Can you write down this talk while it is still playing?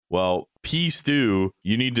Well, Stu,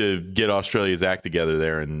 you need to get Australia's act together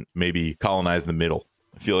there and maybe colonize the middle.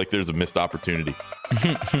 I feel like there's a missed opportunity.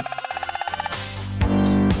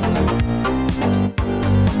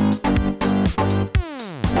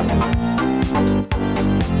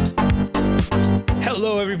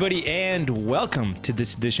 Hello, everybody, and welcome to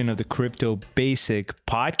this edition of the Crypto Basic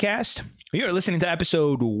Podcast. You are listening to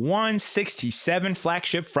episode 167,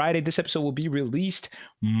 Flagship Friday. This episode will be released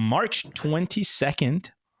March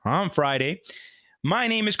 22nd on Friday. My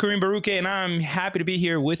name is Kareem Baruche, and I'm happy to be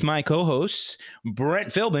here with my co-hosts, Brent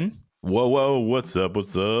Philbin. Whoa, what's up?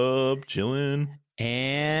 Chillin'.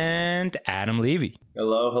 And Adam Levy.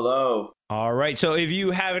 Hello. All right. So if you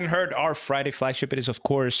haven't heard our Friday flagship, it is, of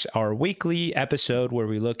course, our weekly episode where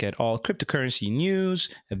we look at all cryptocurrency news,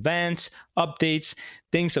 events, updates,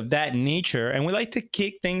 things of that nature. And we like to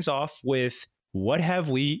kick things off with what have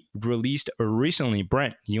we released recently?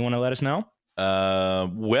 Brent, you want to let us know?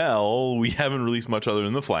 Well, we haven't released much other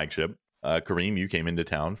than the flagship. Kareem, you came into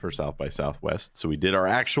town for South by Southwest. So we did our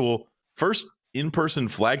actual first in-person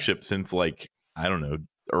flagship since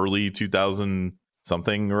early 2000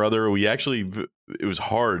 something or other. It was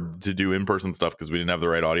hard to do in-person stuff because we didn't have the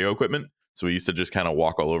right audio equipment. So we used to just kind of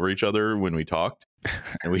walk all over each other when we talked.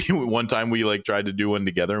 And one time we tried to do one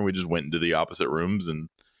together and we just went into the opposite rooms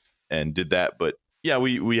and did that. But yeah,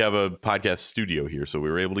 we have a podcast studio here. So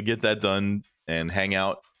we were able to get that done and hang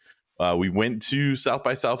out. We went to South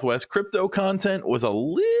by Southwest. Crypto content was a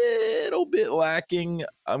little bit lacking,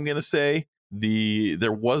 I'm going to say.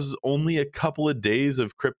 There was only a couple of days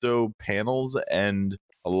of crypto panels, and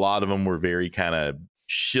a lot of them were very kind of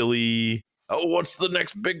shilly. Oh, what's the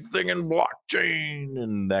next big thing in blockchain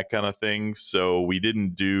and that kind of thing. So we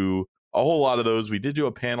didn't do a whole lot of those. We did do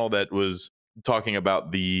a panel that was talking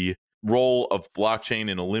about the role of blockchain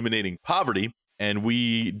in eliminating poverty, and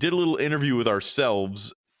we did a little interview with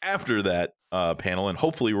ourselves after that panel, and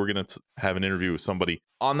hopefully we're going to have an interview with somebody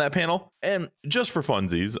on that panel. And just for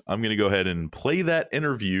funsies, I'm going to go ahead and play that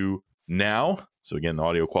interview now. So again, the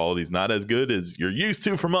audio quality is not as good as you're used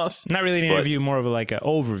to from us. Not really an interview, more of an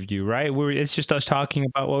overview, right? It's just us talking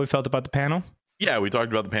about what we felt about the panel. Yeah, we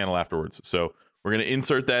talked about the panel afterwards. So we're going to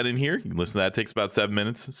insert that in here. You can listen to that. It takes about 7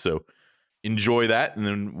 minutes. So enjoy that. And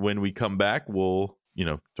then when we come back, we'll,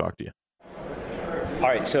 talk to you. All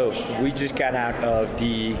right, so we just got out of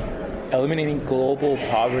the Eliminating Global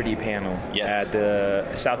Poverty panel at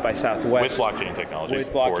the South by Southwest. With blockchain technology.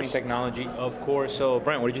 With blockchain technology, of course. So,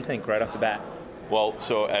 Brent, what did you think right off the bat? Well,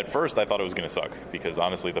 so at first I thought it was going to suck because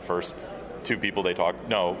honestly the first two people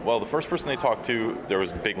the first person they talked to, there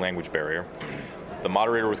was a big language barrier. The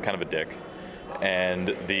moderator was kind of a dick. And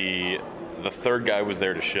the third guy was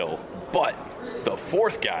there to shill. But the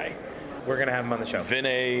fourth guy... We're going to have him on the show.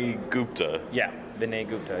 Vinay Gupta. Yeah, Vinay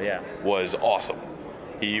Gupta, yeah. Was awesome.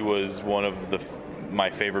 He was one of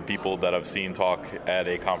my favorite people that I've seen talk at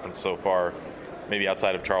a conference so far, maybe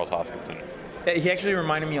outside of Charles Hoskinson. He actually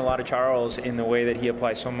reminded me a lot of Charles in the way that he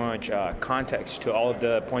applies so much context to all of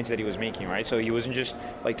the points that he was making, right? So he wasn't just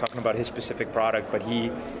talking about his specific product, but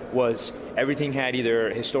everything had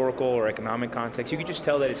either historical or economic context. You could just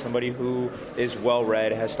tell that it's somebody who is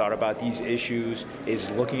well-read, has thought about these issues, is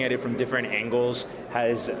looking at it from different angles,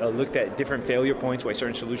 has looked at different failure points, why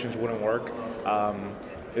certain solutions wouldn't work.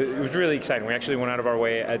 It was really exciting. We actually went out of our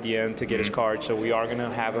way at the end to get his card, so we are going to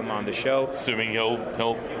have him on the show. Assuming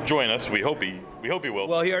he'll join us, we hope he will.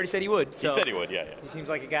 Well, he already said he would. So he said he would, yeah. He seems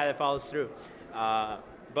like a guy that follows through.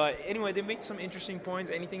 But anyway, they made some interesting points.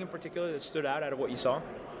 Anything in particular that stood out of what you saw?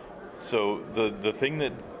 So the thing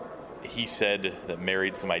that he said that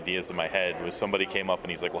married some ideas in my head was somebody came up and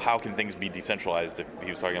he's like, well, how can things be decentralized? He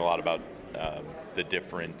was talking a lot about the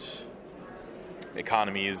different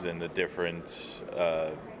economies and the different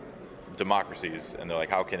democracies, and they're like,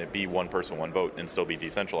 how can it be one person, one vote and still be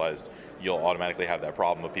decentralized? You'll automatically have that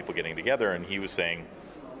problem of people getting together. And he was saying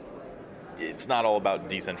it's not all about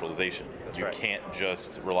decentralization. You can't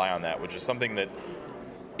just rely on that, which is something that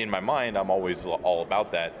in my mind I'm always all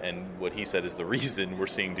about that. And what he said is the reason we're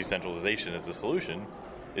seeing decentralization as the solution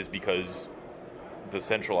is because the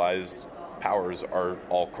centralized powers are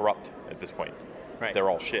all corrupt at this point. Right. They're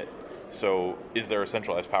all shit. So is there a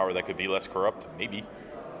centralized power that could be less corrupt? Maybe.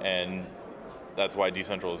 And that's why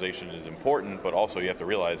decentralization is important, but also you have to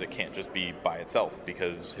realize it can't just be by itself,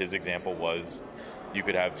 because his example was you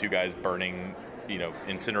could have two guys burning,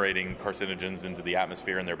 incinerating carcinogens into the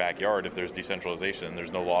atmosphere in their backyard. If there's decentralization,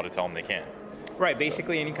 there's no law to tell them they can't. Right,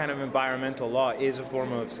 basically any kind of environmental law is a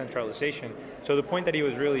form of centralization. So the point that he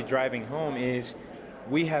was really driving home is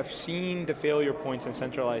we have seen the failure points in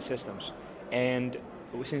centralized systems. And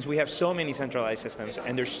since we have so many centralized systems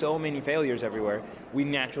and there's so many failures everywhere, we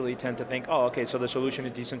naturally tend to think, oh, okay, so the solution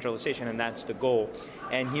is decentralization and that's the goal.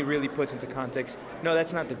 And he really puts into context, no,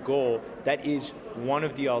 that's not the goal. That is one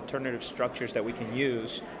of the alternative structures that we can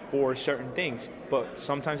use for certain things. But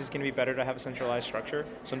sometimes it's going to be better to have a centralized structure.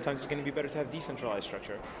 Sometimes it's going to be better to have decentralized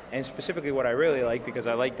structure. And specifically what I really like, because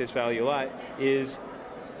I like this value a lot, is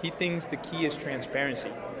he thinks the key is transparency,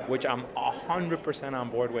 which I'm 100% on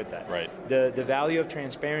board with that. Right. The value of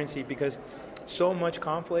transparency, because so much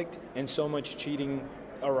conflict and so much cheating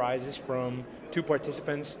arises from two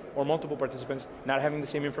participants or multiple participants not having the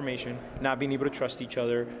same information, not being able to trust each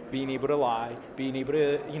other, being able to lie, being able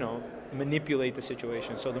to, manipulate the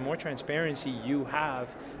situation. So the more transparency you have,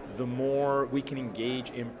 the more we can engage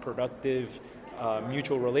in productive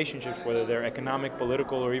mutual relationships, whether they're economic,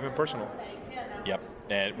 political, or even personal. Yep.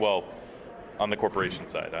 And well, on the corporation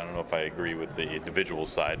side, I don't know if I agree with the individual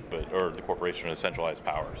side, or the corporation is centralized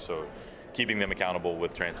power. So keeping them accountable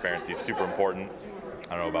with transparency is super important.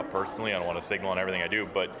 I don't know about personally, I don't want to signal on everything I do,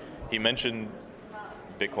 but he mentioned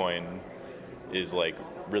Bitcoin is like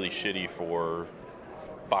really shitty for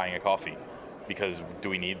buying a coffee. Because do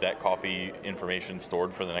we need that coffee information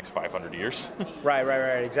stored for the next 500 years? Right,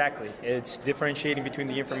 exactly. It's differentiating between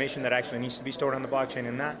the information that actually needs to be stored on the blockchain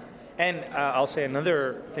and not. And I'll say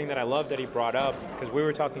another thing that I love that he brought up, because we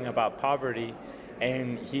were talking about poverty,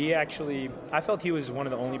 and I felt he was one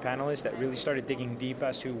of the only panelists that really started digging deep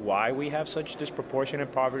as to why we have such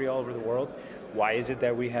disproportionate poverty all over the world. Why is it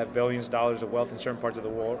that we have billions of dollars of wealth in certain parts of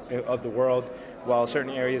the world, while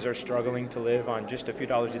certain areas are struggling to live on just a few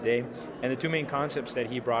dollars a day? And the two main concepts that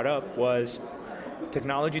he brought up was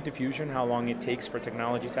technology diffusion, how long it takes for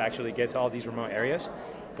technology to actually get to all these remote areas,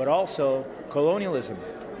 but also colonialism.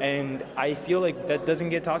 And I feel like that doesn't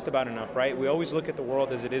get talked about enough, right? We always look at the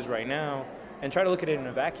world as it is right now and try to look at it in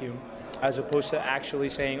a vacuum, as opposed to actually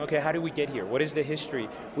saying, okay, how did we get here? What is the history?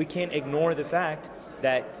 We can't ignore the fact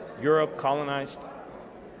that Europe colonized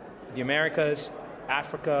the Americas,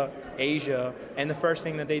 Africa, Asia, and the first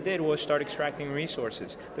thing that they did was start extracting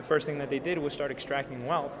resources. The first thing that they did was start extracting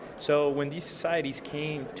wealth. So when these societies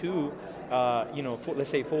came to, let's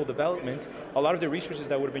say full development, a lot of the resources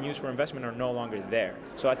that would have been used for investment are no longer there.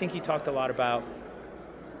 So I think he talked a lot about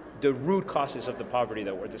the root causes of the poverty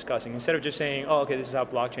that we're discussing. Instead of just saying, oh, okay, this is how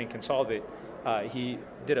blockchain can solve it, he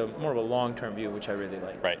did more of a long-term view, which I really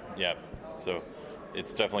liked. Right, yeah. So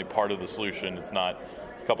it's definitely part of the solution. It's not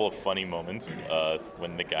a couple of funny moments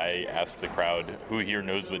when the guy asked the crowd, who here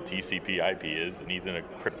knows what TCP IP is? And he's in a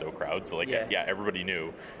crypto crowd. So yeah, everybody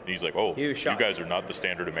knew. And he's like, oh, you guys are not the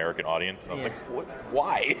standard American audience. And I was like, what?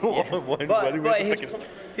 Why? Yeah.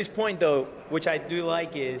 His point, though, which I do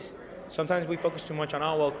like, is sometimes we focus too much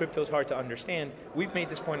on, crypto's hard to understand. We've made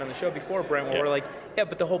this point on the show before, Brent, where we're like, yeah,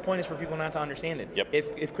 but the whole point is for people not to understand it. Yep.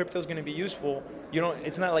 If crypto's going to be useful,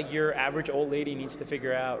 it's not like your average old lady needs to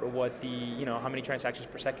figure out what how many transactions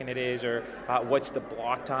per second it is, or what's the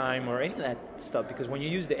block time, or any of that stuff. Because when you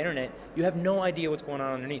use the internet, you have no idea what's going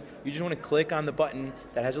on underneath. You just want to click on the button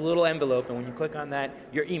that has a little envelope, and when you click on that,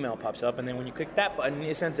 your email pops up, and then when you click that button,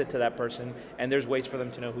 it sends it to that person, and there's ways for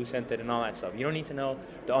them to know who sent it and all that stuff. You don't need to know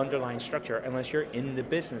the underlying structure unless you're in the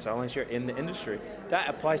business, unless you're in the industry. That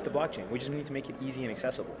applies to blockchain. We just need to make it easy and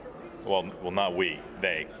accessible. Well, not we.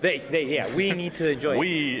 They. We need to enjoy it.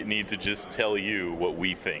 We need to just tell you what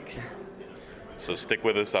we think. So stick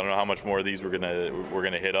with us. I don't know how much more of these we're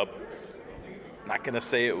gonna hit up. Not gonna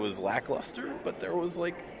say it was lackluster, but there was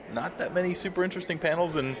not that many super interesting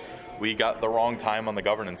panels, and we got the wrong time on the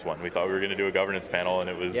governance one. We thought we were going to do a governance panel, and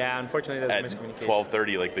it was unfortunately at miscommunication.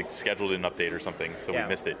 12:30. The schedule didn't update or something, so we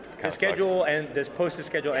missed it. The schedule and this posted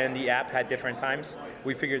schedule and the app had different times.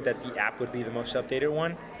 We figured that the app would be the most updated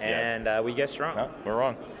one, and we guessed wrong. No, we're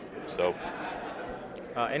wrong. So,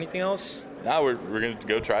 anything else? No, we're going to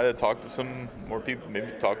go try to talk to some more people. Maybe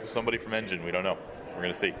talk to somebody from Engine. We don't know. We're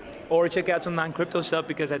going to see. Or check out some non-crypto stuff,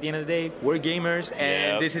 because at the end of the day, we're gamers,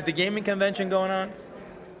 and this is the gaming convention going on.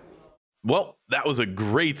 Well, that was a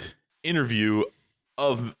great interview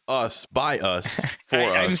of us, by us, for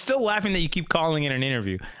us. I'm still laughing that you keep calling it an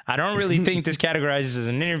interview. I don't really think this categorizes as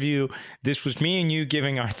an interview. This was me and you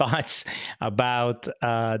giving our thoughts about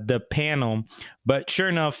the panel. But sure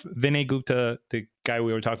enough, Vinay Gupta, the guy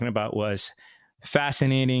we were talking about, was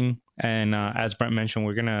fascinating. And as Brent mentioned,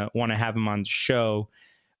 we're going to want to have him on the show.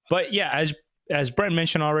 But yeah, as Brent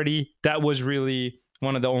mentioned already, that was really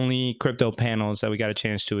one of the only crypto panels that we got a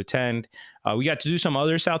chance to attend. We got to do some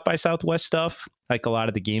other South by Southwest stuff, like a lot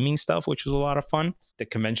of the gaming stuff, which was a lot of fun. The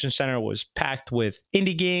convention center was packed with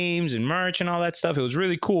indie games and merch and all that stuff. It was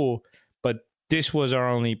really cool, but this was our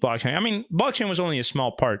only blockchain. I mean, blockchain was only a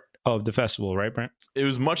small part of the festival, right, Brent? It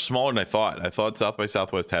was much smaller than I thought. I thought South by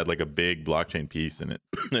Southwest had like a big blockchain piece in it.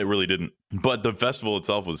 It really didn't. But the festival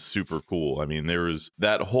itself was super cool. I mean, there was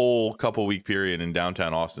that whole couple week period in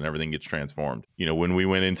downtown Austin, everything gets transformed. You know, when we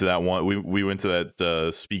went into that one, we went to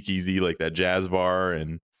that speakeasy, like that jazz bar,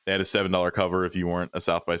 and they had a $7 cover if you weren't a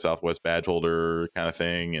South by Southwest badge holder kind of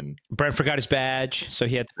thing. And Brent forgot his badge, so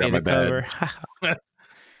he had to pay my the cover.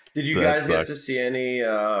 Did you guys get to see any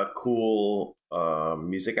cool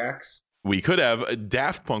music acts? We could have.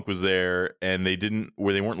 Daft Punk was there, and they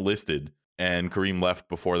weren't listed. And Kareem left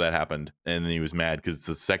before that happened, and then he was mad because it's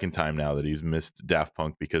the second time now that he's missed Daft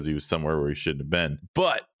Punk because he was somewhere where he shouldn't have been.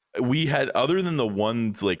 But we had, other than the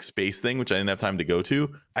one like space thing, which I didn't have time to go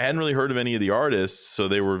to, I hadn't really heard of any of the artists, so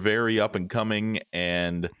they were very up and coming.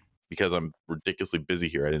 And because I'm ridiculously busy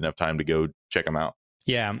here, I didn't have time to go check them out.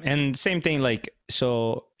 Yeah, and same thing. Like,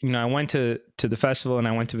 so I went to the festival and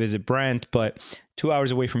I went to visit Brent, but 2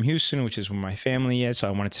 hours away from Houston, which is where my family is. So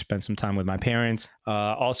I wanted to spend some time with my parents.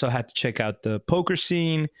 Also had to check out the poker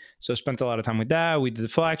scene, so spent a lot of time with that. We did the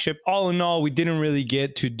flagship. All in all, we didn't really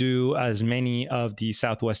get to do as many of the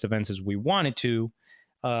Southwest events as we wanted to.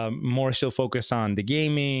 More so focused on the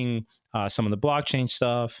gaming, some of the blockchain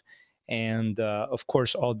stuff, and of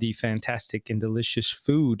course all the fantastic and delicious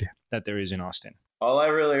food that there is in Austin. All I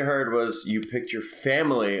really heard was you picked your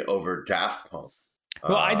family over Daft Punk.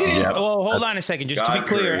 Well, I didn't. Yeah, well, hold on a second. Just to be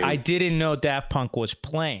clear, I didn't know Daft Punk was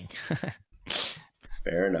playing.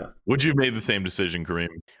 Fair enough. Would you have made the same decision, Kareem?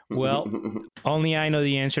 Well, only I know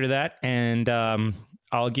the answer to that. And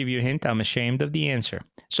I'll give you a hint. I'm ashamed of the answer.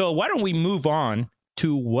 So why don't we move on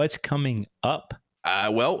to what's coming up?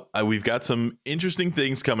 We've got some interesting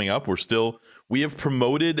things coming up. We have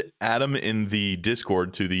promoted Adam in the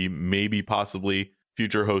Discord to the maybe possibly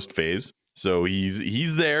future host phase. So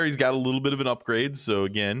he's there. He's got a little bit of an upgrade. So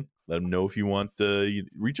again, let him know if you want to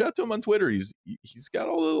reach out to him on Twitter. He's got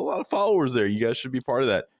a lot of followers there. You guys should be part of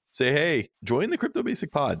that. Say, hey, join the Crypto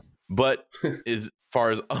Basic Pod. But as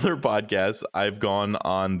far as other podcasts, I've gone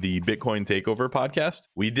on the Bitcoin Takeover podcast.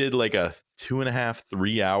 We did like a 2.5,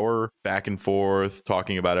 3 hour back and forth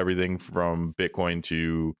talking about everything from Bitcoin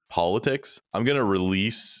to politics. I'm going to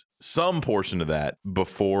release some portion of that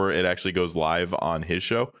before it actually goes live on his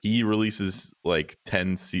show. He releases like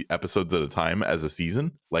 10 episodes at a time as a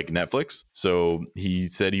season, like Netflix. So he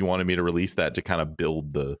said he wanted me to release that to kind of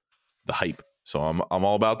build the hype. So I'm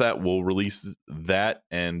all about that. We'll release that,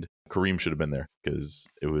 and Kareem should have been there because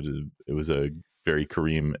it was a very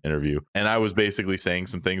Kareem interview. And I was basically saying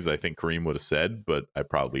some things that I think Kareem would have said, but I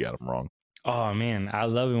probably got them wrong. Oh man, I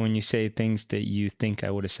love it when you say things that you think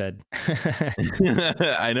I would have said.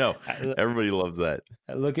 I know. Everybody loves that.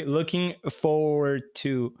 Looking forward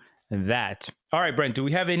to that. All right, Brent, do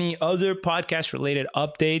we have any other podcast related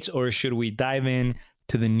updates, or should we dive in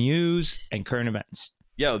to the news and current events?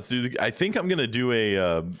 Yeah, let's do. I think I'm gonna do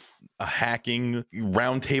a hacking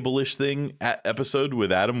roundtable-ish thing episode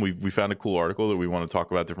with Adam. We found a cool article that we want to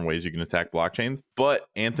talk about different ways you can attack blockchains. But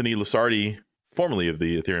Anthony Lasardi, formerly of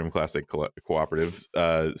the Ethereum Classic Cooperative,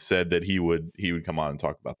 said that he would come on and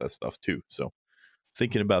talk about that stuff too. So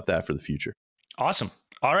thinking about that for the future. Awesome.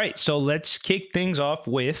 All right, so let's kick things off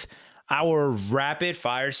with our rapid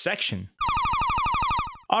fire section.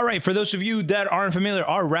 All right, for those of you that aren't familiar,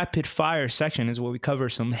 our rapid fire section is where we cover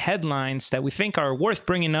some headlines that we think are worth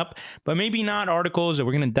bringing up, but maybe not articles that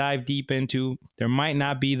we're going to dive deep into. There might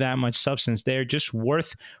not be that much substance there, just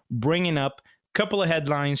worth bringing up. Couple of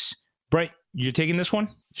headlines. Brent, you're taking this one?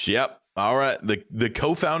 Yep. All right. The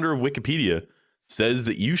co-founder of Wikipedia says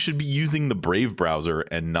that you should be using the Brave browser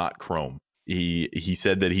and not Chrome. He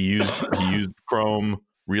said that he used Chrome,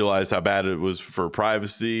 realized how bad it was for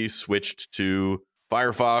privacy, switched to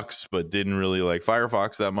Firefox, but didn't really like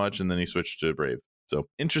Firefox that much, and then he switched to Brave. So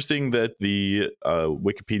interesting that the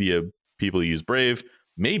Wikipedia people use Brave.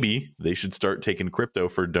 Maybe they should start taking crypto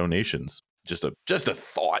for donations. Just a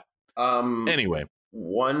thought. Anyway,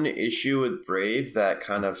 one issue with Brave that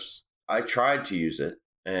I tried to use it,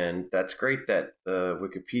 and that's great that the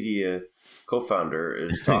Wikipedia co-founder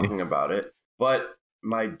is talking about it. But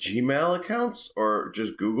my Gmail accounts or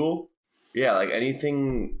just Google. Yeah, like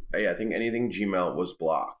anything. Yeah, I think anything Gmail was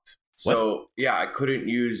blocked. So yeah, I couldn't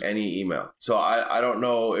use any email. So I don't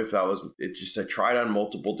know if that was it. Just I tried on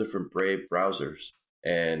multiple different Brave browsers,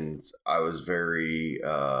 and I was very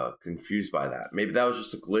confused by that. Maybe that was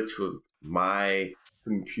just a glitch with my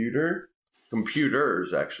computers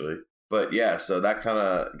actually. But yeah, so that kind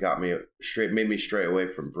of made me stray away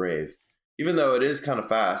from Brave, even though it is kind of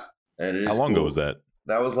fast and it is. How long ago was that?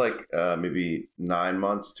 That was like maybe 9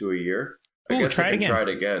 months to a year. I guess try I can try it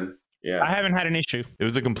again. Yeah. I haven't had an issue. It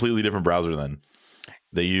was a completely different browser then.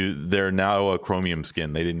 They're now a Chromium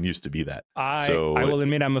skin. They didn't used to be that. I So will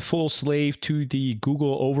admit I'm a full slave to the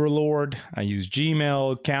Google overlord. I use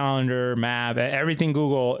Gmail, Calendar, Map, everything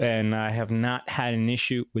Google, and I have not had an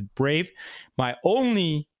issue with Brave. My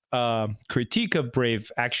only critique of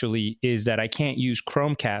Brave actually is that I can't use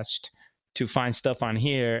Chromecast to find stuff on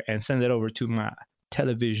here and send it over to my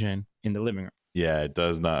television in the living room. yeah, it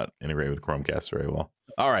does not integrate with Chromecast very well.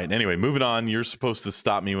 All right. Anyway, moving on. You're supposed to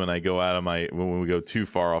stop me when I go out of when we go too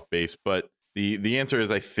far off base. But the answer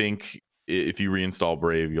is, I think if you reinstall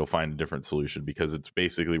Brave, you'll find a different solution because it's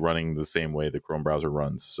basically running the same way the Chrome browser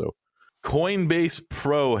runs. So Coinbase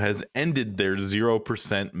Pro has ended their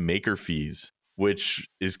 0% maker fees, which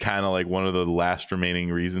is kind of like one of the last remaining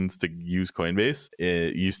reasons to use Coinbase.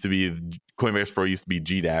 It used to be Coinbase Pro used to be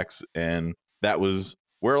GDAX, and that was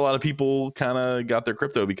where a lot of people kind of got their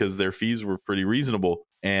crypto because their fees were pretty reasonable,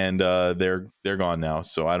 and they're gone now.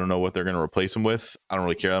 So I don't know what they're going to replace them with. I don't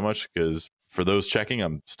really care that much because for those checking,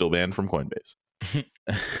 I'm still banned from Coinbase.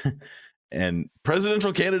 And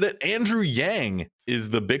presidential candidate Andrew Yang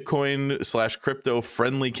is the Bitcoin/crypto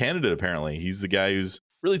friendly candidate. Apparently, he's the guy who's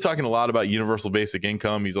really talking a lot about universal basic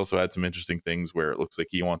income. He's also had some interesting things where it looks like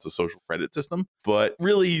he wants a social credit system, but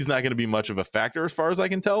really he's not going to be much of a factor as far as I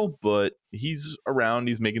can tell. But he's around.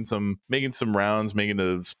 He's making some rounds, making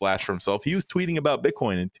a splash for himself. He was tweeting about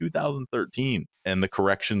Bitcoin in 2013 and the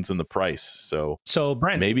corrections in the price. So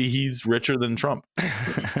Brent, maybe he's richer than Trump.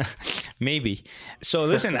 Maybe. So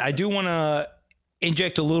listen, I do want to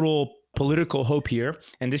inject a little political hope here,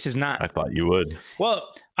 and this is not. I thought you would.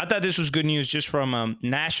 Well, I thought this was good news just from a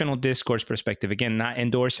national discourse perspective. Again, not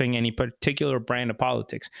endorsing any particular brand of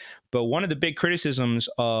politics, but one of the big criticisms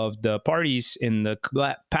of the parties in the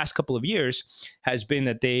past couple of years has been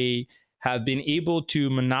that they have been able to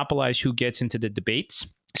monopolize who gets into the debates.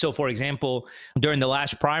 So, for example, during the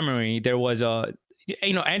last primary, there was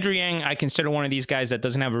Andrew Yang, I consider one of these guys that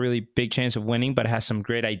doesn't have a really big chance of winning, but has some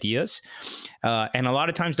great ideas. And a lot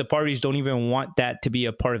of times the parties don't even want that to be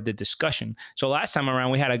a part of the discussion. So last time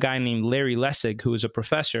around, we had a guy named Larry Lessig, who was a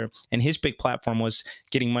professor, and his big platform was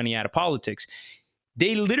getting money out of politics.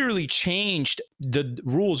 They literally changed the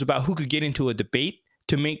rules about who could get into a debate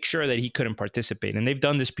to make sure that he couldn't participate. And they've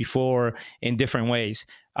done this before in different ways.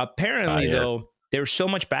 Apparently, though, there was so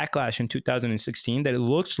much backlash in 2016 that it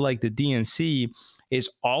looks like the DNC is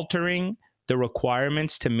altering the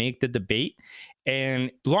requirements to make the debate.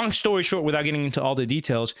 And long story short, without getting into all the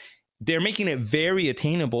details, they're making it very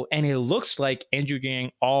attainable. And it looks like Andrew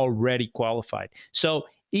Yang already qualified. So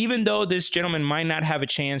even though this gentleman might not have a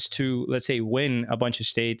chance to, let's say, win a bunch of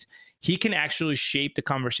states, he can actually shape the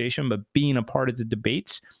conversation, but being a part of the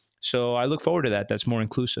debates. So I look forward to that. That's more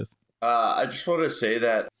inclusive. I just want to say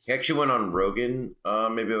that he actually went on Rogan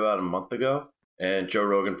maybe about a month ago, and Joe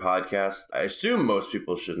Rogan podcast. I assume most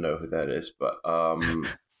people should know who that is, but oh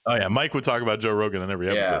yeah, Mike would talk about Joe Rogan on every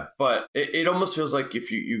episode. Yeah, but it almost feels like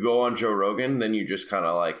if you go on Joe Rogan, then you just kind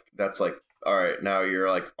of like, that's like, all right, now you're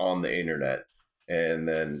like on the internet, and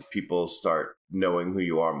then people start knowing who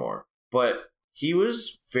you are more. But he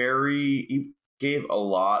gave a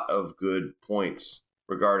lot of good points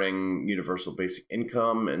regarding universal basic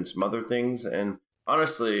income and some other things. And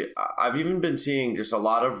honestly, I've even been seeing just a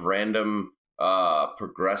lot of random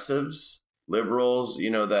progressives, liberals,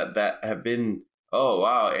 that have been, oh,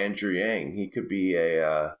 wow, Andrew Yang, he could be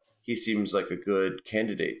he seems like a good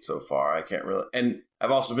candidate so far. I can't really. And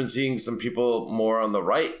I've also been seeing some people more on the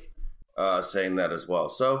right saying that as well.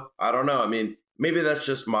 So I don't know. I mean, maybe that's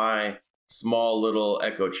just my small little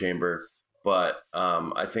echo chamber. But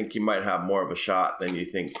I think you might have more of a shot than you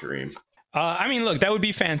think, Kareem. I mean, look, that would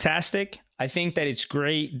be fantastic. I think that it's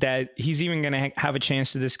great that he's even going to have a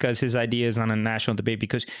chance to discuss his ideas on a national debate,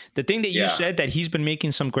 because the thing that you said, that he's been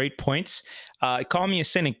making some great points, call me a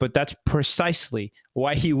cynic, but that's precisely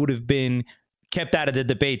why he would have been kept out of the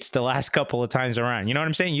debates the last couple of times around. You know what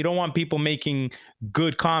I'm saying? You don't want people making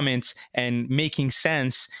good comments and making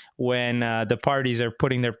sense when the parties are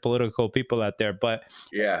putting their political people out there. But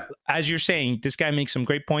yeah, as you're saying, this guy makes some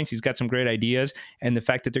great points. He's got some great ideas. And the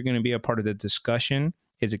fact that they're going to be a part of the discussion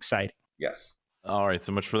is exciting. Yes. All right,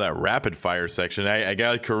 so much for that rapid fire section. I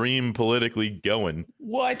got Kareem politically going.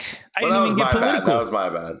 What? I didn't even get political. That was my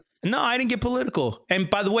bad. No, I didn't get political. And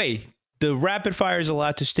by the way, the rapid fire is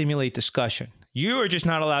allowed to stimulate discussion. You are just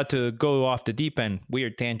not allowed to go off the deep end,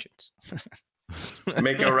 weird tangents.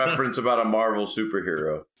 Make a reference about a Marvel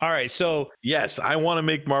superhero. All right, so yes, I want to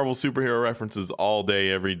make Marvel superhero references all day,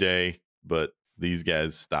 every day, but these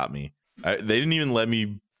guys stopped me. They didn't even let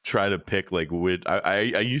me try to pick like which. I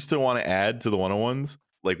used to want to add to the 101s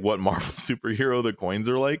like what Marvel superhero the coins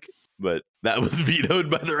are like, but that was vetoed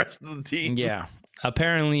by the rest of the team. Yeah.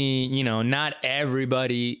 apparently, not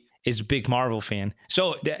everybody is a big Marvel fan.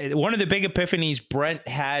 So one of the big epiphanies Brent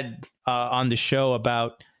had on the show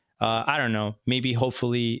about, I don't know, maybe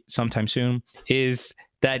hopefully sometime soon, is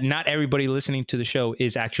that not everybody listening to the show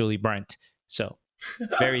is actually Brent. So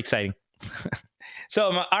very exciting.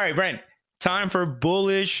 So, all right, Brent, time for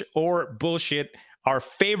bullish or bullshit. Our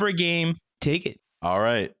favorite game. Take it. All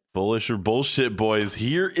right. Bullish or bullshit, boys.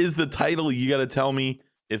 Here is the title. You got to tell me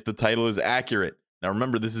if the title is accurate. Now,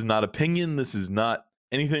 remember, this is not opinion. This is not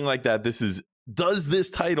anything like that. This is, does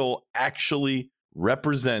this title actually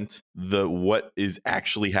represent what is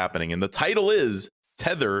actually happening? And the title is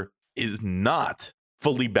Tether is not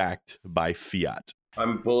fully backed by fiat.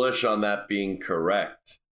 I'm bullish on that being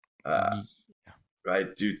correct. I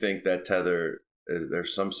do think that Tether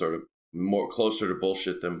there's some sort of more closer to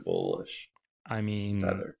bullshit than bullish. I mean,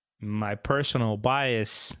 Tether. My personal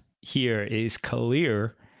bias here is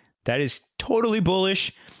clear. That is totally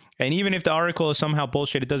bullish. And even if the article is somehow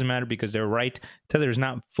bullshit, it doesn't matter because they're right. Tether is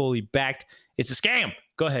not fully backed. It's a scam.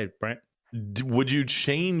 Go ahead, Brent. Would you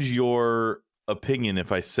change your opinion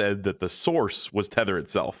if I said that the source was Tether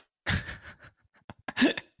itself?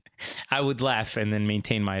 I would laugh and then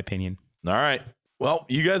maintain my opinion. All right. Well,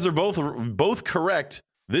 you guys are both correct.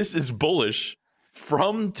 This is bullish.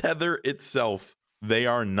 From Tether itself, they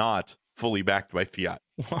are not fully backed by fiat.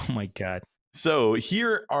 Oh my God. So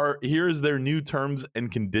here's their new terms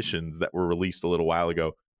and conditions that were released a little while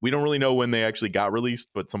ago. We don't really know when they actually got released,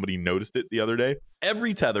 but somebody noticed it the other day.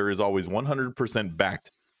 Every Tether is always 100%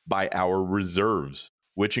 backed by our reserves,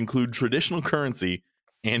 which include traditional currency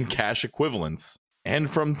and cash equivalents,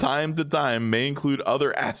 and from time to time may include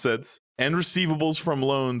other assets and receivables from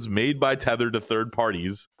loans made by Tether to third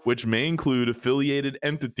parties, which may include affiliated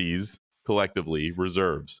entities, collectively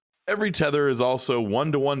reserves. Every Tether is also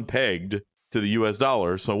 1-to-1 pegged to the US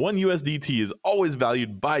dollar, so 1 USDT is always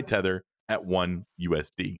valued by Tether at 1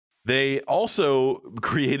 USD. They also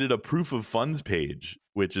created a proof of funds page,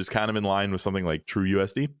 which is kind of in line with something like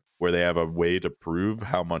TrueUSD, where they have a way to prove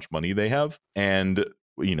how much money they have. And,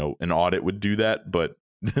 an audit would do that, but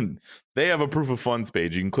they have a proof of funds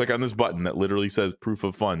page. You can click on this button that literally says proof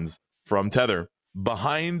of funds from Tether.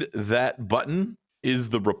 Behind that button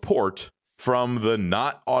is the report from the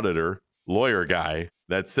not auditor lawyer guy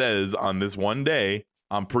that says on this one day,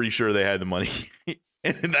 I'm pretty sure they had the money.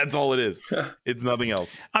 And that's all it is. It's nothing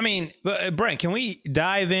else. I mean, Brent, can we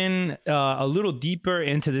dive in a little deeper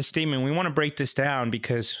into this statement? We want to break this down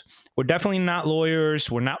because we're definitely not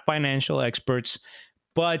lawyers. We're not financial experts,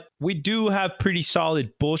 but we do have pretty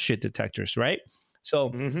solid bullshit detectors, right?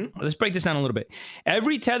 So let's break this down a little bit.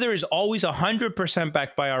 Every Tether is always 100%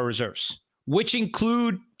 backed by our reserves, which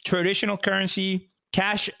include traditional currency,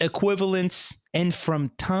 cash equivalents, and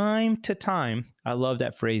from time to time, I love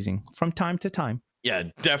that phrasing, from time to time. Yeah,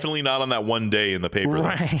 definitely not on that one day in the paper.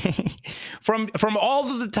 Right. From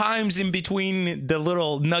all of the times in between the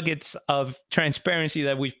little nuggets of transparency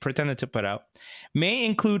that we've pretended to put out, may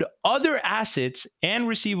include other assets and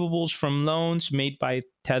receivables from loans made by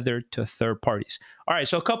Tether to third parties. All right,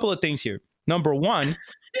 so a couple of things here. Number one,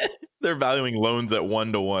 they're valuing loans at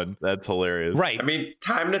 1-to-1. That's hilarious. Right. I mean,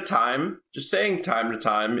 time to time, just saying time to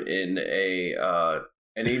time in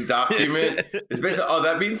any document is basically,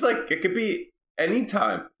 that means like it could be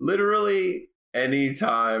anytime, literally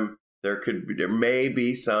anytime. There may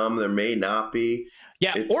be some, there may not be.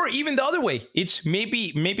 Yeah, or even the other way. It's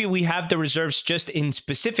maybe we have the reserves just in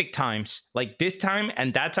specific times, like this time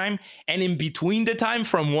and that time, and in between the time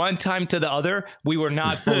from one time to the other, we were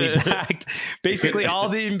not fully backed. Basically, all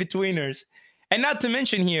the in-betweeners. And not to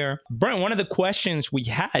mention here, Brent, one of the questions we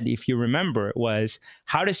had, if you remember, was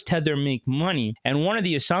how does Tether make money? And one of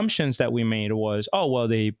the assumptions that we made was,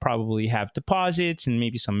 they probably have deposits and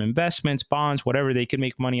maybe some investments, bonds, whatever. They could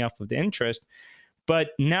make money off of the interest.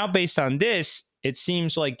 But now based on this, it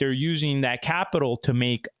seems like they're using that capital to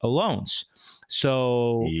make loans.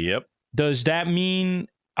 So does that mean,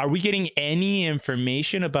 are we getting any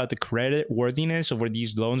information about the credit worthiness of where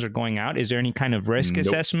these loans are going out? Is there any kind of risk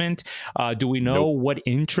assessment? Do we know what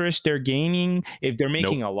interest they're gaining? If they're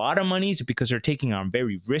making a lot of money, is it because they're taking on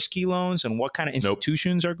very risky loans? And what kind of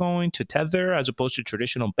institutions are going to Tether as opposed to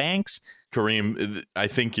traditional banks? Kareem, I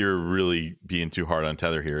think you're really being too hard on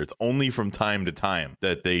Tether here. It's only from time to time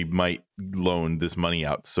that they might loan this money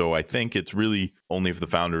out. So I think it's really only if the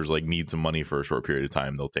founders need some money for a short period of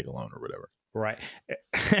time, they'll take a loan or whatever. Right.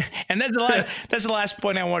 And that's the last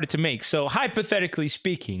point I wanted to make. So hypothetically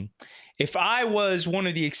speaking, if I was one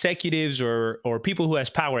of the executives or people who has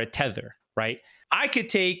power at Tether, right, I could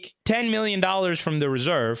take $10 million from the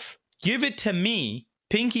reserve, give it to me,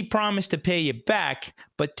 pinky promise to pay you back,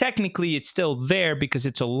 but technically it's still there because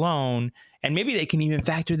it's a loan. And maybe they can even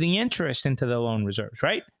factor the interest into the loan reserves,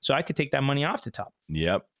 right? So I could take that money off the top.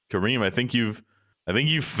 Yep. Kareem, I think you've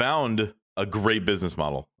found a great business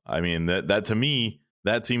model. I mean, that to me,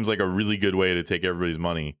 that seems like a really good way to take everybody's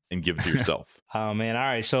money and give it to yourself. Oh, man. All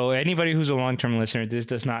right. So anybody who's a long-term listener, this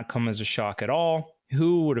does not come as a shock at all.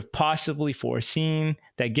 Who would have possibly foreseen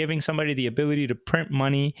that giving somebody the ability to print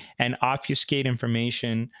money and obfuscate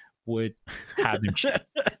information would have them cheat?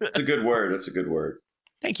 It's a good word. It's a good word.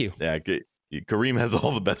 Thank you. Yeah, Kareem has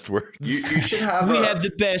all the best words. You should have. We have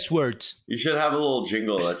the best words. You should have a little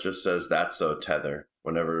jingle that just says "That's so Tether"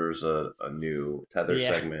 whenever there's a new Tether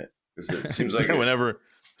segment. Because it seems like whenever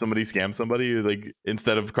somebody scams somebody, like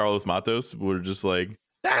instead of Carlos Matos, we're just like,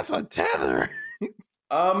 "That's a Tether."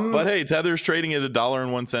 But hey, Tether's trading at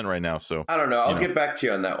 $1.01 right now. So I don't know. I'll get back to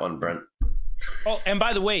you on that one, Brent. Oh, and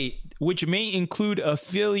by the way, which may include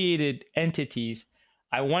affiliated entities.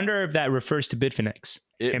 I wonder if that refers to Bitfinex.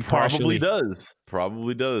 It probably does.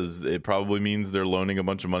 Probably does. It probably means they're loaning a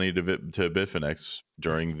bunch of money to Bitfinex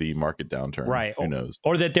during the market downturn. Right. Who knows?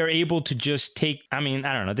 Or that they're able to just take. I mean,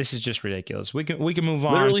 I don't know. This is just ridiculous. We can move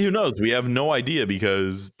on. Literally, who knows? We have no idea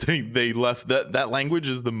because they left that language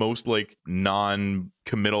is the most like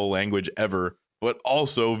non-committal language ever, but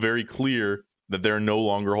also very clear that they're no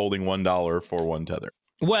longer holding $1 for one Tether.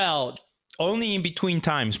 Well. Only in between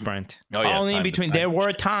times, Brent. Oh, yeah, only in between. There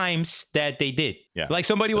were times that they did. Yeah, like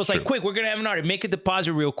somebody was like, quick, we're going to have an audit. Make a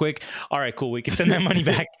deposit real quick. All right, cool. We can send that money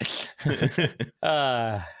back.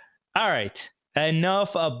 All right.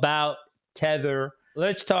 Enough about Tether.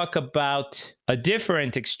 Let's talk about a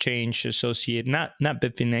different exchange associated, not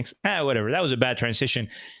Bitfinex. Whatever. That was a bad transition.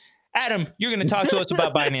 Adam, you're going to talk to us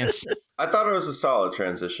about Binance. I thought it was a solid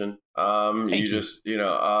transition. Binance.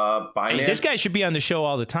 Hey, this guy should be on the show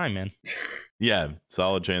all the time, man. Yeah,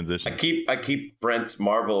 solid transition. I keep Brent's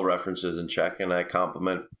Marvel references in check, and I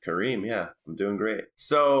compliment Kareem. Yeah, I'm doing great.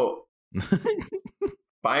 So,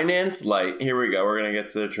 Binance Lite. Here we go. We're gonna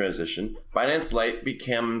get to the transition. Binance Lite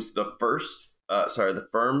becomes the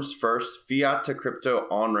firm's first fiat to crypto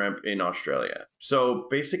on-ramp in Australia. So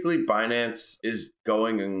basically Binance is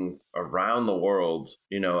going around the world.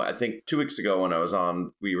 You know, I think 2 weeks ago when I was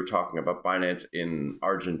on, we were talking about Binance in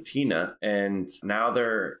Argentina, and now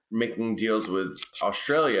they're making deals with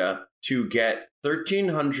Australia to get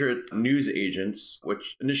 1,300 news agents,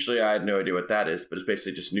 which initially I had no idea what that is, but it's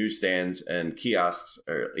basically just newsstands and kiosks,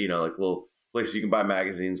 or, you know, like little places you can buy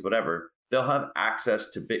magazines, whatever. They'll have access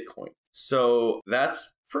to Bitcoin. So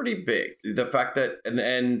that's pretty big. The fact that,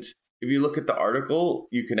 and if you look at the article,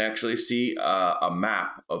 you can actually see a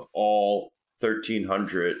map of all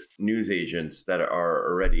 1,300 news agents that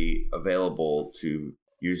are already available to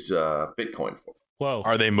use Bitcoin for. Whoa.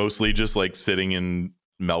 Are they mostly just like sitting in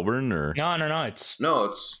Melbourne or? No.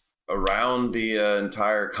 It's around the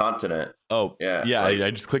entire continent. Oh, yeah.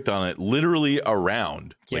 I just clicked on it. Literally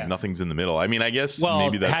around. Like nothing's in the middle. I mean, I guess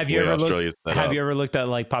maybe that's the way Australia's set up. Have you ever looked at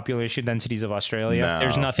like population densities of Australia? No.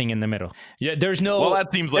 There's nothing in the middle. Yeah, there's no. Well,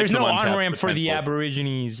 that seems like there's no on-ramp for the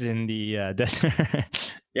Aborigines in the desert.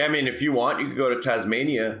 Yeah, I mean, if you want, you could go to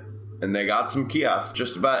Tasmania, and they got some kiosks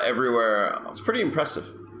just about everywhere. It's pretty impressive.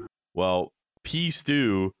 Well,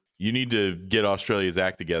 Stu, you need to get Australia's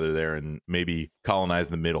act together there and maybe colonize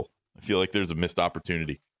the middle. I feel like there's a missed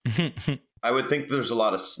opportunity. I would think there's a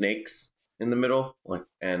lot of snakes in the middle,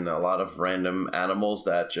 and a lot of random animals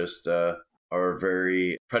that just are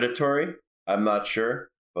very predatory. I'm not sure,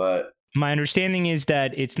 but my understanding is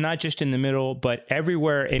that it's not just in the middle, but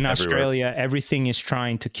everywhere in Australia, everything is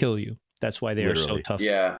trying to kill you. That's why they are so tough.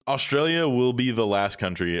 Yeah, Australia will be the last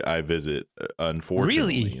country I visit,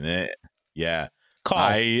 unfortunately. Really? Yeah.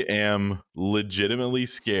 I am legitimately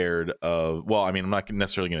scared of, well, I mean, I'm not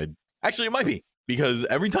necessarily going to, actually it might be, because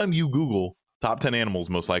every time you Google top 10 animals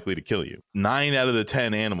most likely to kill you, 9 out of the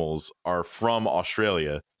 10 animals are from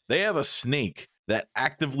Australia. They have a snake that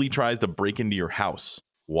actively tries to break into your house.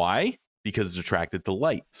 Why? Because it's attracted to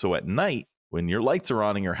light. So at night, when your lights are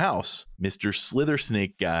on in your house, Mr. Slither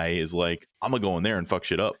Snake guy is like, I'm going to go in there and fuck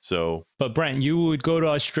shit up. So, but Brent, you would go to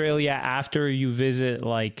Australia after you visit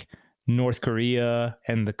like North Korea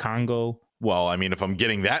and the Congo. Well, I mean, if I'm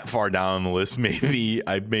getting that far down on the list, maybe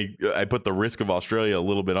I put the risk of Australia a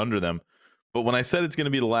little bit under them. But when I said it's going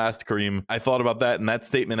to be the last, Kareem, I thought about that, and that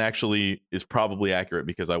statement actually is probably accurate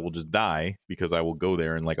because I will just die because I will go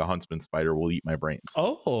there and like a huntsman spider will eat my brains.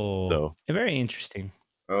 Oh, so very interesting.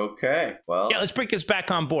 Okay, well, yeah, let's bring this back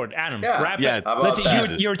on board, Adam. Yeah, wrap yeah.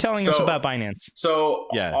 it. You were telling us about Binance. So,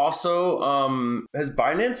 yeah. Also, has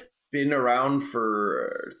Binance been around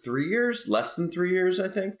for 3 years? Less than 3 years, I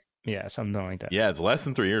think. Yeah, something like that. Yeah, it's less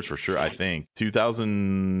than 3 years for sure. I think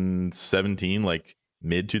 2017, like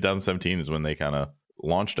mid 2017, is when they kind of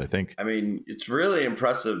launched. I think. I mean, it's really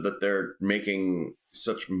impressive that they're making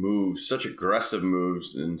such moves, such aggressive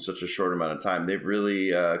moves in such a short amount of time. They've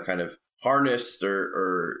really kind of harnessed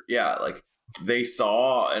or like they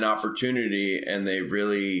saw an opportunity and they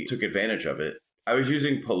really took advantage of it. I was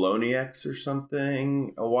using Poloniex or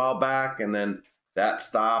something a while back, and then that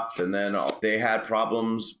stopped, and then they had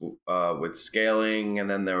problems with scaling, and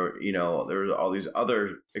then there were all these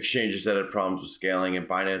other exchanges that had problems with scaling, and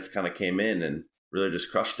Binance kind of came in and really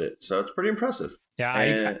just crushed it. So it's pretty impressive. Yeah,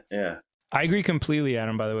 I agree completely,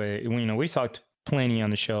 Adam. By the way, we talked plenty on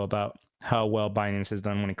the show about how well Binance has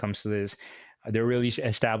done when it comes to this. They're really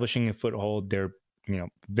establishing a foothold. They're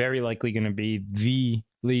very likely going to be the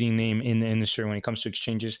leading name in the industry when it comes to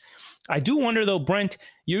exchanges. I do wonder though, Brent,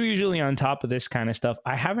 you're usually on top of this kind of stuff.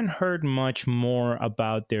 I haven't heard much more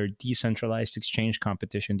about their decentralized exchange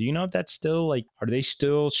competition. Do you know if that's still are they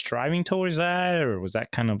still striving towards that, or was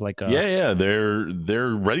that kind of like a... Yeah,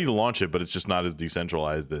 they're ready to launch it, but it's just not as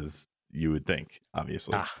decentralized as you would think,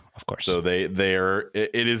 obviously. Of course. So it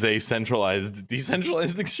is a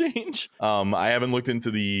decentralized exchange. I haven't looked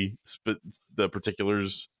into the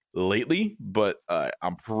particulars lately, but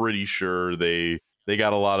I'm pretty sure they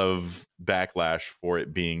got a lot of backlash for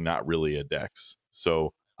it being not really a DEX.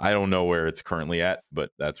 So I don't know where it's currently at,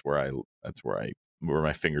 but that's where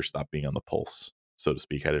my fingers stopped being on the pulse, so to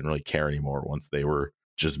speak. I didn't really care anymore once they were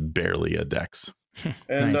just barely a DEX.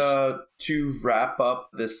 And Nice. To wrap up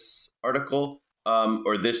this article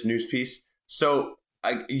or this news piece, so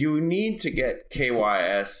you need to get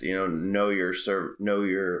KYS, know your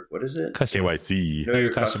what is it? Customer. KYC. Know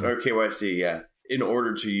your customer, or KYC, yeah, in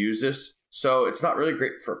order to use this. So it's not really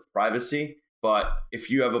great for privacy, but if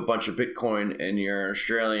you have a bunch of Bitcoin and you're an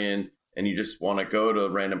Australian and you just want to go to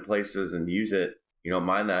random places and use it, you don't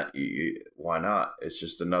mind that, why not? It's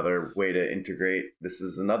just another way to integrate. This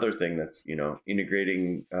is another thing that's,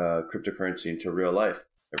 integrating cryptocurrency into real life,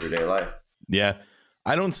 everyday life. Yeah.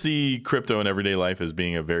 I don't see crypto in everyday life as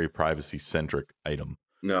being a very privacy-centric item.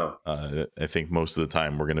 No. I think most of the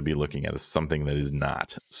time we're going to be looking at something that is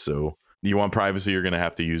not. So you want privacy, you're going to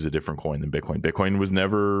have to use a different coin than Bitcoin. Bitcoin was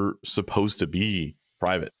never supposed to be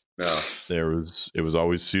private. No. It was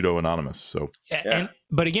always pseudo-anonymous. So Yeah.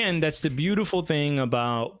 But again, that's the beautiful thing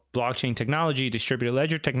about blockchain technology, distributed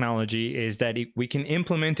ledger technology, is that we can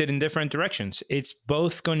implement it in different directions. It's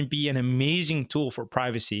both going to be an amazing tool for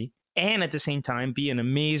privacy and at the same time be an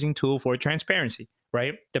amazing tool for transparency,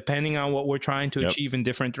 right? Depending on what we're trying to achieve in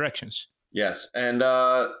different directions. Yes. And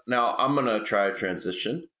now I'm going to try a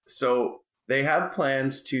transition. So they have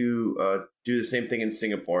plans to do the same thing in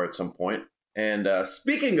Singapore at some point. And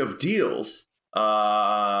speaking of deals,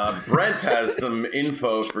 Brent has some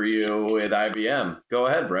info for you with IBM. Go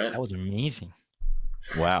ahead, Brent. That was amazing.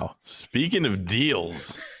 wow. Speaking of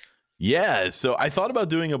deals, yeah. So I thought about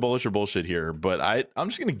doing a bullish or bullshit here, but I'm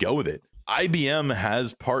just going to go with it. IBM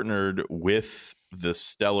has partnered with the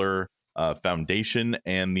Stellar Foundation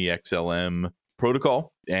and the XLM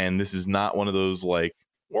protocol, and this is not one of those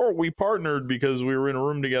we partnered because we were in a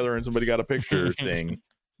room together and somebody got a picture thing.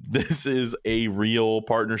 This is a real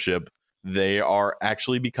partnership. They are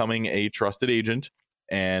actually becoming a trusted agent,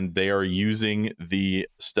 and they are using the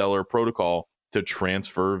Stellar protocol to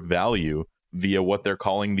transfer value via what they're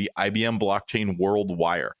calling the IBM Blockchain World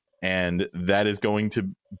Wire. And that is going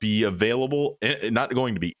to be available,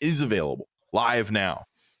 is available live now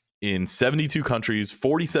in 72 countries,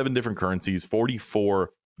 47 different currencies,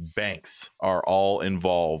 44 banks are all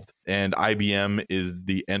involved, and IBM is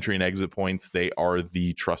the entry and exit points. They are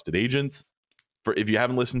the trusted agents. For if you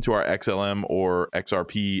haven't listened to our XLM or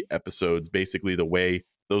XRP episodes, basically the way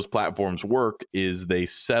those platforms work is they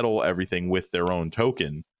settle everything with their own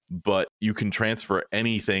token, but you can transfer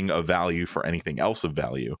anything of value for anything else of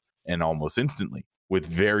value, and almost instantly with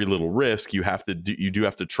very little risk. You do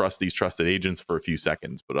have to trust these trusted agents for a few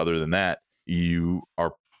seconds, but other than that, you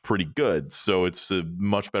are pretty good. So it's a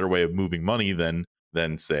much better way of moving money than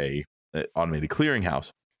say automated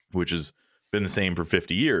clearinghouse, which has been the same for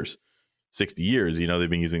 50 years, 60 years. They've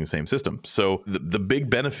been using the same system. So the big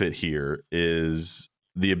benefit here is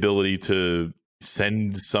the ability to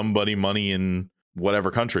send somebody money in whatever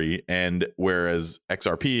country. And whereas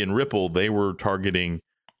XRP and Ripple, they were targeting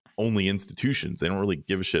only institutions. They don't really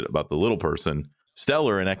give a shit about the little person.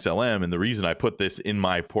 Stellar and XLM, and the reason I put this in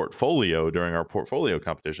my portfolio during our portfolio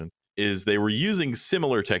competition is they were using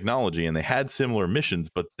similar technology and they had similar missions,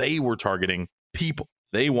 but they were targeting people.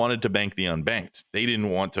 They wanted to bank the unbanked. They didn't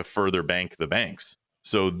want to further bank the banks.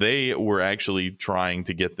 So they were actually trying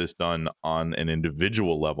to get this done on an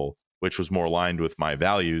individual level, which was more aligned with my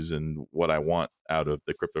values and what I want out of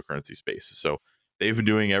the cryptocurrency space. So they've been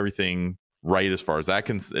doing everything right as far as that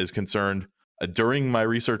is concerned. During my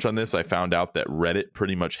research on this, I found out that Reddit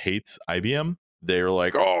pretty much hates IBM. They're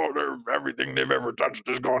like, oh, everything they've ever touched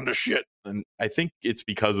has gone to shit. And I think it's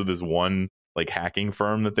because of this one like hacking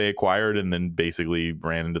firm that they acquired and then basically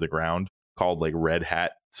ran into the ground, called like Red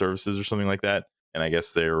Hat Services or something like that. And I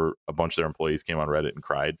guess a bunch of their employees came on Reddit and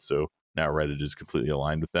cried. So now Reddit is completely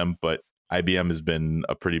aligned with them. But IBM has been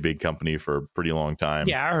a pretty big company for a pretty long time.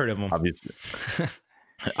 Yeah, I heard of them. Obviously.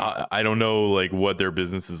 I don't know like what their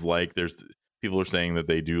business is like. There's people are saying that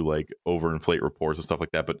they do like overinflate reports and stuff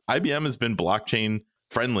like that. But IBM has been blockchain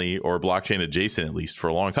friendly or blockchain adjacent, at least for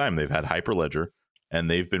a long time. They've had Hyperledger and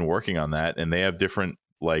they've been working on that. And they have different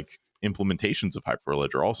like implementations of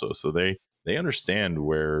Hyperledger also. So they understand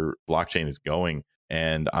where blockchain is going.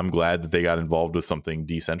 And I'm glad that they got involved with something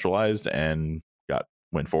decentralized and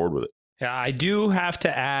went forward with it. Yeah, I do have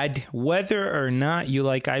to add, whether or not you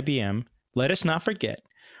like IBM, let us not forget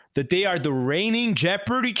that they are the reigning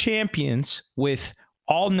Jeopardy champions with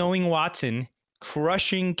all-knowing Watson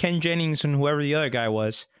crushing Ken Jennings and whoever the other guy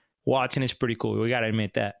was. Watson is pretty cool. We got to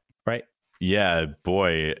admit that, right? Yeah,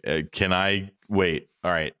 boy. Can I wait?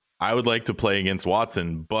 All right. I would like to play against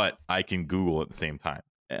Watson, but I can Google at the same time.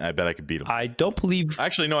 I bet I could beat him. I don't believe...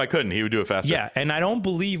 Actually, no, I couldn't. He would do it faster. Yeah, and I don't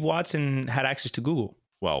believe Watson had access to Google.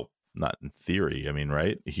 Well, not in theory. I mean,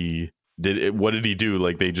 right? He did it. What did he do?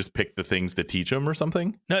 Like they just picked the things to teach him or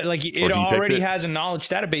something? No, like it already has a knowledge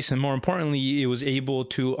database, and more importantly, it was able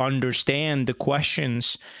to understand the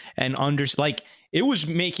questions and like it was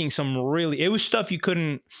making it was stuff you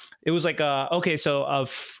couldn't. It was like okay, so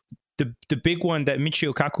of the big one that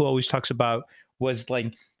Michio Kaku always talks about was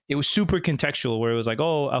like it was super contextual, where it was like,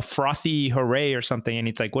 oh, a frothy hooray or something, and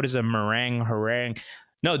it's like, what is a meringue harangue?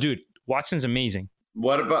 No, dude, Watson's amazing.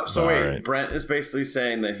 What about, so All wait, right. Brent is basically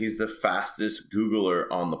saying that he's the fastest Googler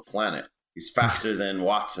on the planet. He's faster than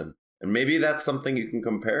Watson. And maybe that's something you can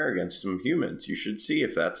compare against some humans. You should see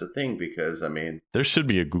if that's a thing, because, I mean... There should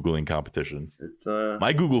be a Googling competition. It's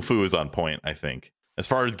My Google foo is on point, I think. As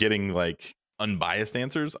far as getting, like, unbiased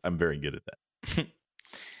answers, I'm very good at that.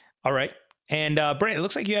 All right. And, Brent, it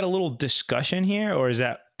looks like you had a little discussion here, or is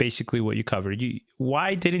that basically what you covered?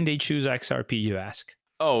 Why didn't they choose XRP, you ask?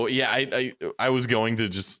 Oh, yeah, I was going to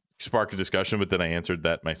just spark a discussion, but then I answered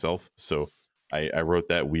that myself. So I wrote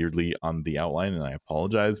that weirdly on the outline, and I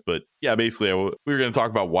apologize. But yeah, basically, we were going to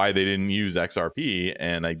talk about why they didn't use XRP,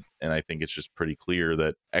 and I think it's just pretty clear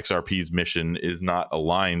that XRP's mission is not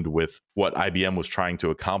aligned with what IBM was trying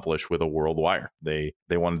to accomplish with a world wire. They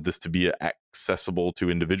wanted this to be accessible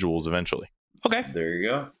to individuals eventually. Okay. there you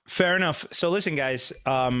go. Fair enough. So listen, guys,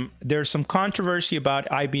 there's some controversy about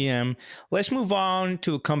IBM. Let's move on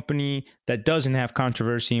to a company that doesn't have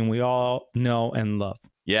controversy and we all know and love.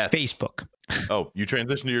 Yes. Facebook. Oh, you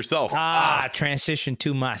transitioned to yourself. Transition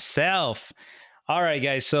to myself. All right,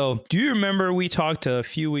 guys. So do you remember we talked a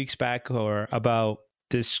few weeks back about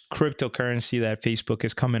this cryptocurrency that Facebook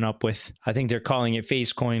is coming up with? I think they're calling it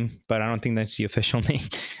Facecoin, but I don't think that's the official name.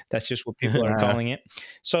 That's just what people are calling it.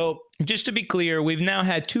 So just to be clear, we've now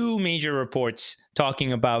had two major reports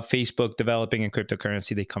talking about Facebook developing a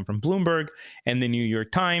cryptocurrency. They come from Bloomberg and the New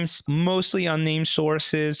York Times, mostly unnamed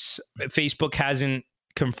sources. Facebook hasn't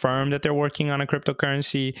confirmed that they're working on a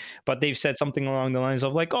cryptocurrency, but they've said something along the lines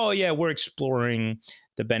of like, oh yeah, we're exploring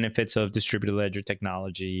the benefits of distributed ledger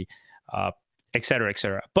technology, et cetera, et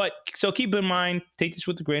cetera. But so keep in mind, take this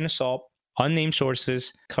with a grain of salt, unnamed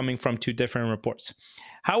sources coming from two different reports.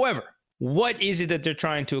 However, what is it that they're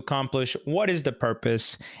trying to accomplish? What is the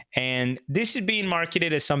purpose? And this is being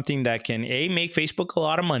marketed as something that can A, make Facebook a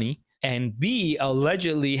lot of money, and B,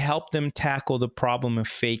 allegedly help them tackle the problem of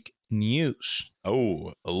fake news.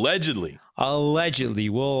 Oh, allegedly. Allegedly.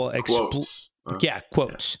 We'll explore. Quotes. Yeah,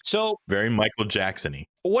 quotes. So Very Michael Jackson-y.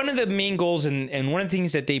 one of the main goals and one of the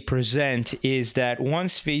things that they present is that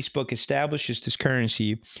once Facebook establishes this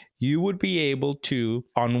currency, you would be able to,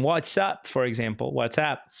 on WhatsApp, for example,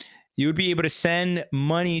 you would be able to send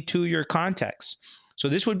money to your contacts. So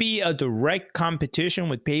this would be a direct competition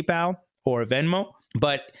with PayPal or Venmo,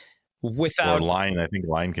 but without Or Line. I think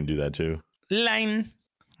Line can do that too. Line.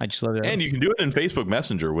 I just love that. And you can do it in Facebook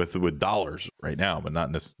Messenger with dollars right now, but not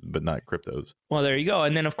cryptos. Well, there you go.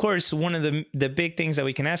 And then, of course, one of the big things that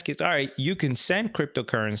we can ask is, all right, you can send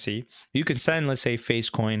cryptocurrency. You can send, let's say,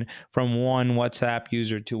 Facecoin from one WhatsApp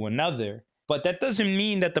user to another. But that doesn't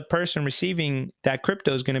mean that the person receiving that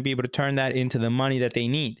crypto is going to be able to turn that into the money that they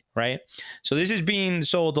need, right? So this is being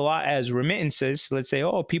sold a lot as remittances. Let's say,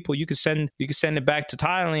 oh, people, you could send it back to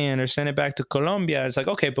Thailand or send it back to Colombia. It's like,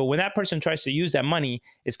 okay, but when that person tries to use that money,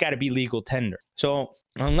 it's got to be legal tender. So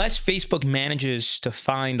unless Facebook manages to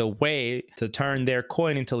find a way to turn their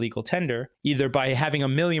coin into legal tender, either by having a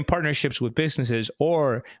million partnerships with businesses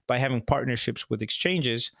or by having partnerships with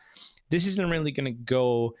exchanges, this isn't really going to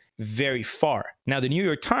go very far. Now, the New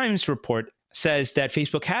York Times report says that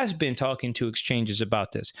Facebook has been talking to exchanges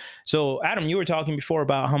about this. So, Adam, you were talking before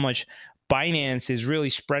about how much Binance is really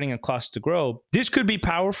spreading across the globe. This could be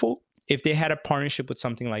powerful if they had a partnership with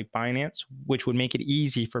something like Binance, which would make it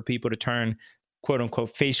easy for people to turn quote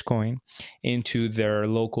unquote Facecoin into their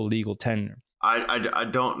local legal tender. I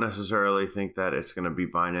don't necessarily think that it's going to be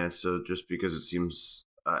Binance. So just because it seems,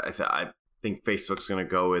 I think Facebook's going to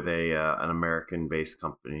go with an American-based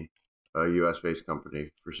company, a U.S.-based company.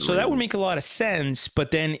 For some so that reason. would make a lot of sense, but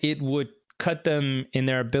then it would cut them in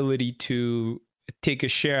their ability to take a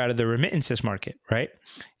share out of the remittances market, right?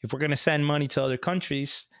 If we're going to send money to other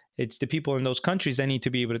countries, it's the people in those countries that need to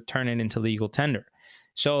be able to turn it into legal tender.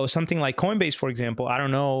 So something like Coinbase, for example, I don't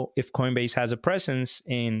know if Coinbase has a presence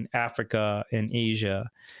in Africa and Asia.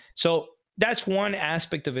 So that's one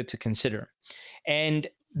aspect of it to consider. And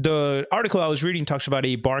the article I was reading talks about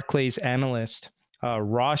a Barclays analyst,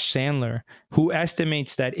 Ross Sandler, who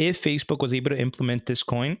estimates that if Facebook was able to implement this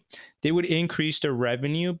coin, they would increase their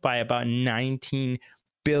revenue by about $19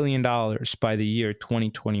 billion by the year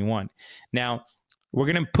 2021. Now, we're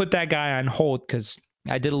going to put that guy on hold because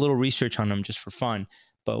I did a little research on him just for fun,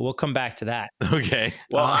 but we'll come back to that. Okay.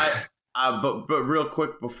 Well, but real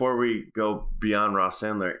quick before we go beyond Ross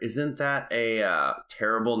Sandler, isn't that a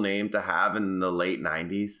terrible name to have in the late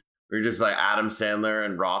 90s? You're just like Adam Sandler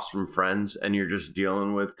and Ross from Friends, and you're just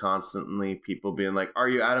dealing with constantly people being like, "Are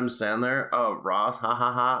you Adam Sandler? Oh, Ross, ha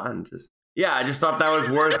ha ha!" And I just thought that was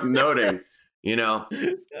worth noting. You know?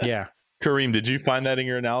 Yeah. Kareem, did you find that in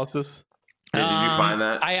your analysis? Did you find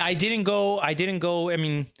that? I didn't go. I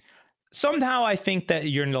mean, somehow I think that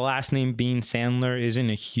your last name being Sandler isn't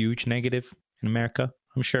a huge negative in America.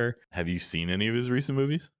 I'm sure. Have you seen any of his recent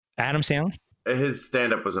movies? Adam Sandler? His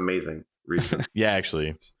stand-up was amazing recent. Yeah,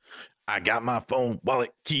 actually. I got my phone,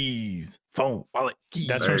 wallet, keys. Phone, wallet, keys.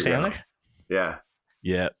 That's There from you go. Sandler? Yeah.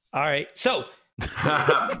 Yeah. All right. So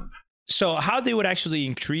how they would actually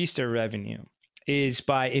increase their revenue is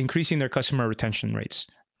by increasing their customer retention rates,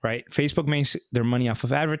 right? Facebook makes their money off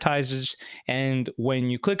of advertisers. And when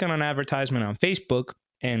you click on an advertisement on Facebook,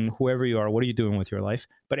 and whoever you are, what are you doing with your life?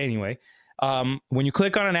 But anyway, when you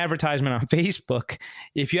click on an advertisement on Facebook,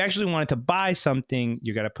 if you actually wanted to buy something,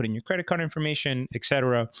 you got to put in your credit card information,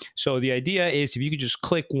 etc. So the idea is if you could just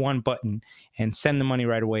click one button and send the money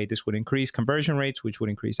right away, this would increase conversion rates, which would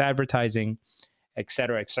increase advertising,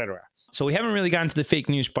 etc., etc. So we haven't really gotten to the fake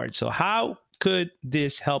news part. So how could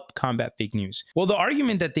this help combat fake news? Well, the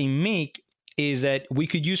argument that they make is that we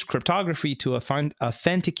could use cryptography to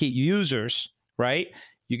authenticate users, right?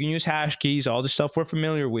 You can use hash keys, all the stuff we're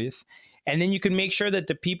familiar with. And then you can make sure that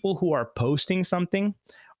the people who are posting something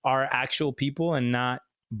are actual people and not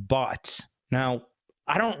bots. Now,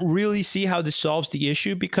 I don't really see how this solves the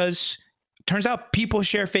issue because it turns out people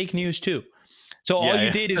share fake news too. So all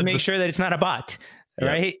you did is make sure that it's not a bot,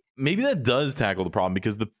 right? Maybe that does tackle the problem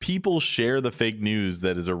because the people share the fake news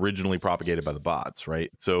that is originally propagated by the bots,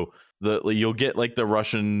 right? So you'll get like the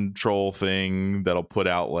Russian troll thing that'll put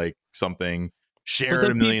out like something, share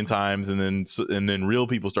it a million times, and then real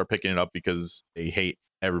people start picking it up because they hate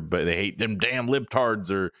everybody. They hate them damn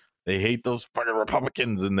libtards, or they hate those fucking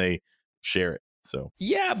Republicans, and they share it. So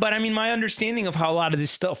yeah, but I mean, my understanding of how a lot of this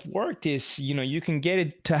stuff worked is, you can get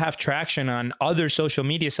it to have traction on other social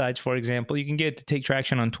media sites. For example, you can get it to take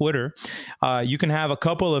traction on Twitter. You can have a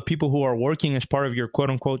couple of people who are working as part of your quote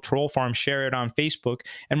unquote troll farm share it on Facebook,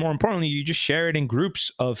 and more importantly, you just share it in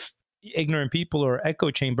groups of ignorant people or echo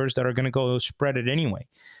chambers that are going to go spread it anyway,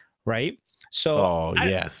 right? So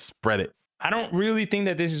spread it. I don't really think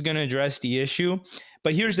that this is going to address the issue,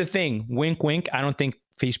 but here's the thing, wink wink, I don't think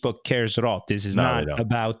Facebook cares at all. This is not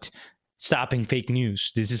about stopping fake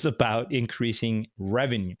news. This is about increasing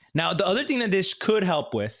revenue. Now, the other thing that this could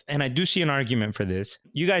help with, and I do see an argument for this,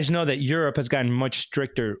 you guys know that Europe has gotten much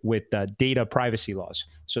stricter with data privacy laws.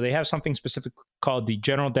 So they have something specific called the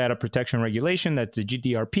General Data Protection Regulation. That's the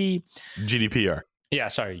GDPR. Yeah,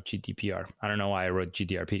 sorry, GDPR. I don't know why I wrote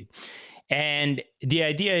GDPR. And the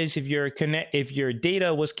idea is if your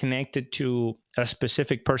data was connected to a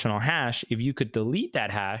specific personal hash, if you could delete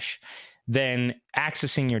that hash, then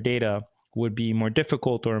accessing your data would be more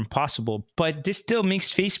difficult or impossible. But this still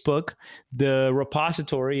makes Facebook the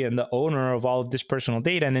repository and the owner of all of this personal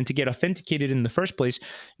data. And then to get authenticated in the first place,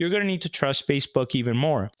 you're going to need to trust Facebook even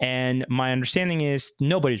more. And my understanding is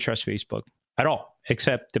nobody trusts Facebook at all,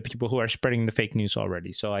 except the people who are spreading the fake news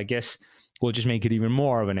already. So I guess we'll just make it even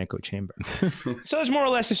more of an echo chamber. So it's more or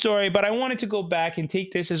less a story, but I wanted to go back and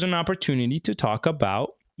take this as an opportunity to talk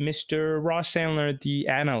about Mr. Ross Sandler, the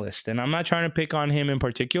analyst. And I'm not trying to pick on him in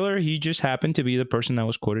particular. He just happened to be the person that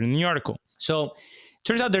was quoted in the article. So it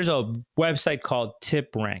turns out there's a website called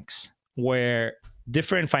TipRanks where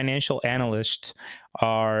different financial analysts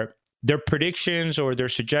are, their predictions or their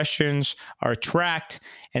suggestions are tracked,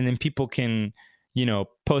 and then people can,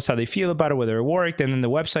 post how they feel about it, whether it worked. And then the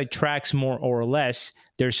website tracks more or less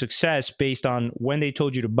their success based on when they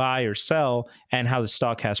told you to buy or sell and how the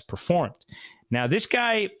stock has performed. Now, this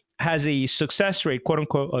guy has a success rate, quote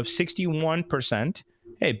unquote, of 61%.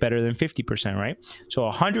 Hey, better than 50%, right? So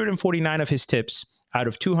 149 of his tips out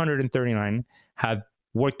of 239 have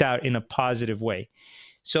worked out in a positive way.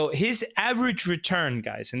 So his average return,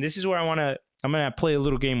 guys, and this is where I'm going to play a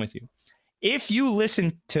little game with you. If you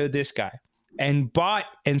listen to this guy and bought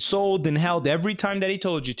and sold and held every time that he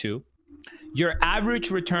told you to, your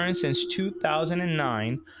average return since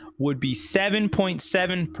 2009 would be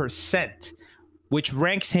 7.7%. which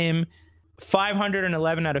ranks him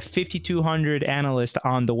 511 out of 5,200 analysts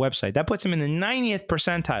on the website. That puts him in the 90th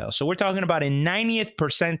percentile. So we're talking about a 90th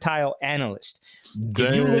percentile analyst. Damn.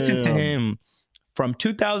 If you listen to him from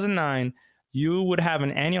 2009, you would have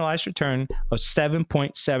an annualized return of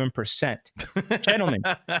 7.7%. Gentlemen,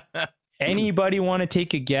 anybody want to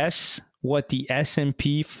take a guess what the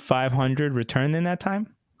S&P 500 returned in that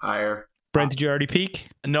time? Higher. Brent, did you already peek?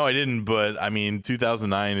 No, I didn't. But I mean,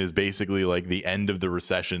 2009 is basically like the end of the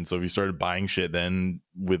recession. So if you started buying shit then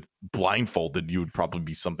with blindfolded, you would probably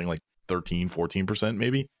be something like 13-14%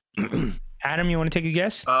 maybe. Adam, you want to take a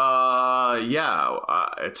guess? It's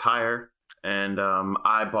higher. And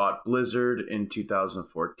I bought Blizzard in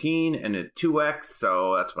 2014 and it 2x,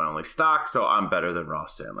 so that's my only stock. So I'm better than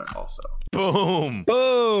Ross Sandler also. Boom.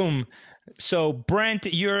 Boom. So Brent,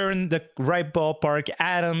 you're in the right ballpark.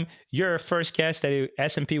 Adam, your first guess that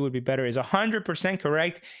S&P would be better is 100%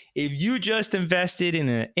 correct. If you just invested in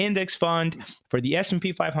an index fund for the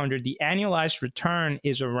S&P 500, the annualized return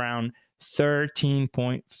is around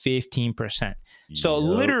 13.15%. So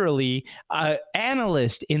literally, an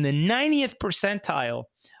analyst in the 90th percentile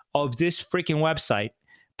of this freaking website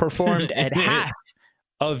performed at half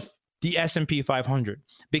of the S&P 500,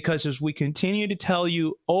 because as we continue to tell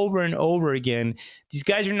you over and over again, these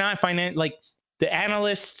guys are not the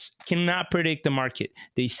analysts cannot predict the market.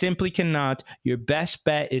 They simply cannot. Your best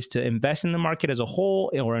bet is to invest in the market as a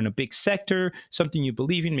whole or in a big sector, something you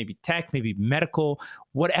believe in, maybe tech, maybe medical,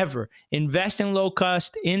 whatever. Invest in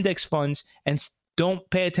low-cost index funds and don't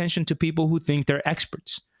pay attention to people who think they're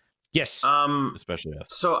experts. Yes. Especially us.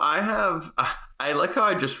 So I like how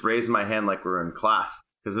I just raised my hand like we're in class,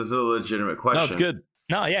 because this is a legitimate question. No, it's good.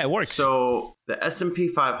 No, yeah, it works. So the S&P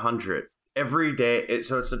 500 every day, it's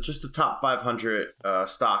just the top 500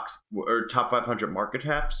 stocks or top 500 market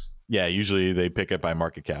caps. Yeah, usually they pick it by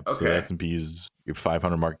market cap. Okay. So S&P is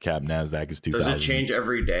 500 market cap, NASDAQ is 2,000. Does it change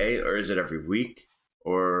every day, or is it every week?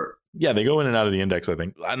 Or yeah, they go in and out of the index. I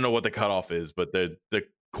think I don't know what the cutoff is, but the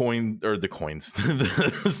coins,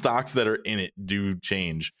 the stocks that are in it do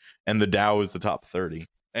change, and the Dow is the top 30.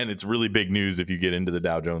 And it's really big news if you get into the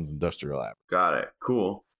Dow Jones Industrial Average. Got it.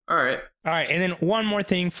 Cool. All right. And then one more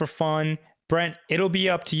thing for fun. Brent, it'll be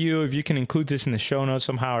up to you if you can include this in the show notes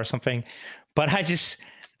somehow or something. But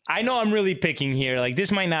I know I'm really picking here. Like,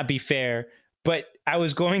 this might not be fair, but I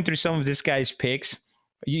was going through some of this guy's picks.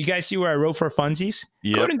 You guys see where I wrote for funsies?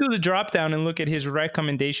 Yep. Go ahead and do the drop down and look at his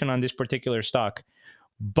recommendation on this particular stock.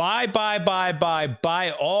 Buy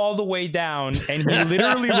all the way down. And he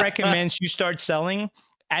literally recommends you start selling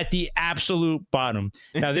at the absolute bottom.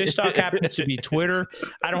 Now, this stock happens to be Twitter.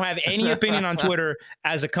 I don't have any opinion on Twitter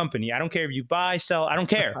as a company. I don't care if you buy, sell. I don't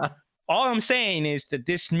care. All I'm saying is that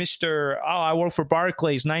this Mr. I work for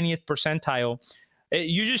Barclays, 90th percentile.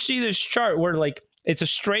 You just see this chart where it's a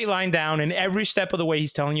straight line down, and every step of the way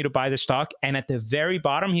he's telling you to buy the stock. And at the very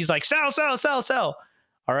bottom, he's like, sell.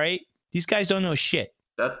 All right? These guys don't know shit.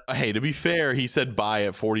 Hey, to be fair, he said buy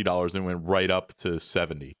at $40 and went right up to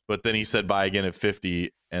 70. But then he said buy again at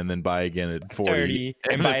 50 and then buy again at 40 30,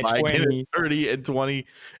 and buy at 20, 30 and 20.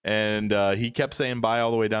 And he kept saying buy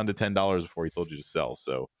all the way down to $10 before he told you to sell.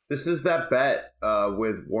 So this is that bet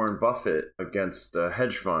with Warren Buffett against a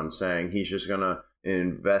hedge fund, saying he's just going to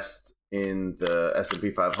invest in the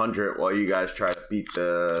S&P 500 while you guys try to beat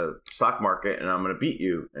the stock market, and I'm going to beat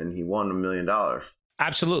you. And he won $1 million.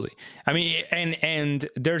 Absolutely. I mean, and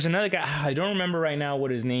there's another guy, I don't remember right now what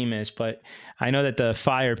his name is, but I know that the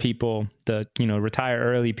FIRE people, the, retire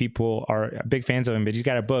early people are big fans of him, but he's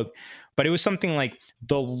got a book. But it was something like,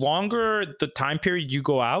 the longer the time period you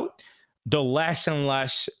go out, the less and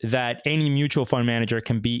less that any mutual fund manager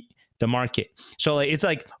can beat the market. So it's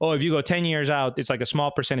like, if you go 10 years out, it's like a small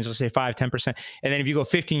percentage, let's say 5-10%. And then if you go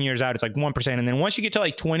 15 years out, it's like 1%. And then once you get to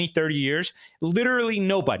like 20-30 years, literally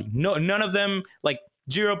nobody, none of them, like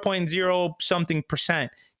 0.0 something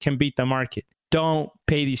percent can beat the market. Don't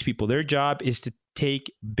pay these people. Their job is to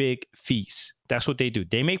take big fees. That's what they do.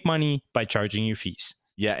 They make money by charging you fees.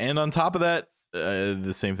 Yeah. And on top of that,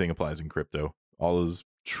 the same thing applies in crypto. All those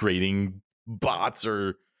trading bots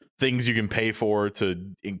or things you can pay for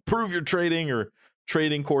to improve your trading or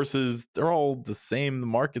trading courses, they're all the same. The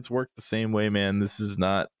markets work the same way, man. This is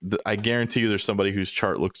not, I guarantee you there's somebody whose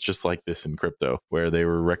chart looks just like this in crypto, where they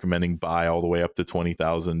were recommending buy all the way up to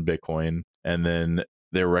 20,000 Bitcoin. And then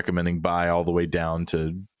they're recommending buy all the way down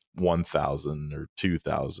to 1,000 or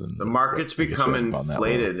 2,000. The market's become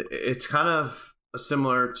inflated. It's kind of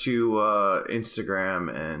similar to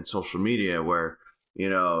Instagram and social media, where,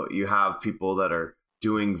 you have people that are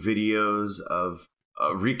doing videos of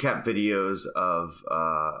recap videos of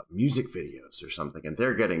music videos or something, and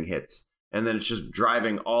they're getting hits, and then it's just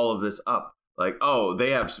driving all of this up. Like, they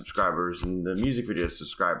have subscribers, and the music video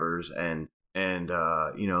subscribers, and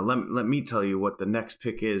let me tell you what the next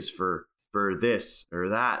pick is for this or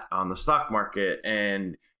that on the stock market,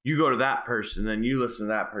 and you go to that person, then you listen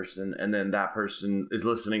to that person, and then that person is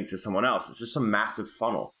listening to someone else. It's just a massive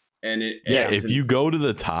funnel. And if you go to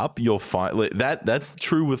the top, you'll find like that's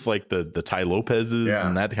true with like the Tai Lopez's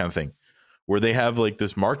and that kind of thing, where they have like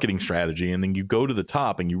this marketing strategy, and then you go to the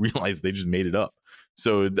top and you realize they just made it up.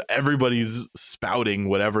 So everybody's spouting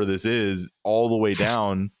whatever this is all the way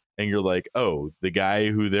down, and you're like, the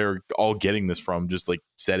guy who they're all getting this from just like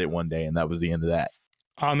said it one day, and that was the end of that.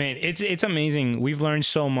 Oh man, it's amazing. We've learned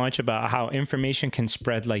so much about how information can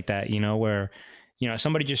spread like that, where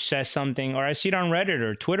somebody just says something, or I see it on Reddit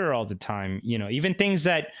or Twitter all the time, even things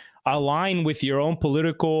that align with your own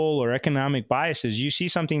political or economic biases. You see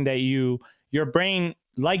something that your brain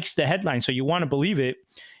likes the headline, so you want to believe it.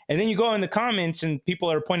 And then you go in the comments and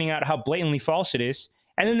people are pointing out how blatantly false it is.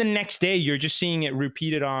 And then the next day you're just seeing it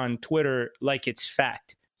repeated on Twitter like it's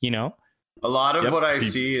fact, A lot of what I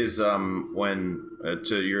see is when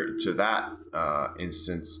to that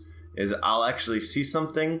instance is I'll actually see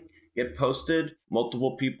something get posted,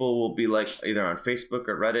 multiple people will be like, either on Facebook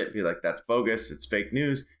or Reddit, be like, that's bogus, it's fake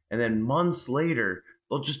news. And then months later,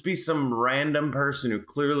 there'll just be some random person who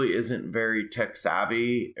clearly isn't very tech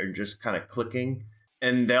savvy or just kind of clicking,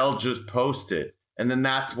 and they'll just post it. And then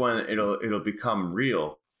that's when it'll become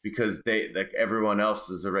real, because everyone else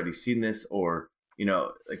has already seen this, or,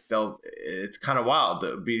 it's kind of wild.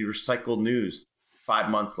 It'll be recycled news 5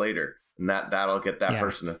 months later, and that'll get that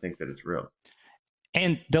person to think that it's real.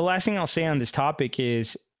 And the last thing I'll say on this topic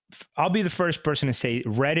is, I'll be the first person to say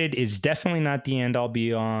Reddit is definitely not the end all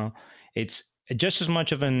be all. It's just as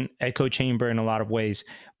much of an echo chamber in a lot of ways.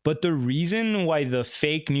 But the reason why the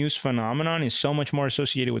fake news phenomenon is so much more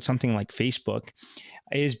associated with something like Facebook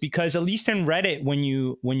is because, at least in Reddit, when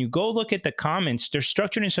you go look at the comments, they're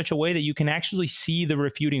structured in such a way that you can actually see the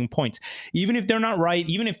refuting points, even if they're not right,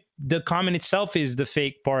 even if the comment itself is the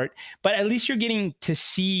fake part, but at least you're getting to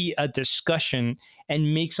see a discussion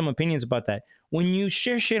and make some opinions about that. When you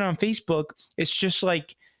share shit on Facebook, it's just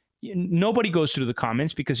like nobody goes through the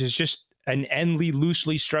comments, because it's just an endlessly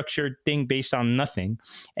loosely structured thing based on nothing.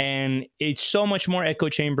 And it's so much more echo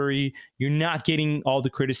chambery. You're not getting all the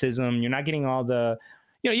criticism. You're not getting all the,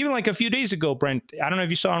 even like a few days ago, Brent, I don't know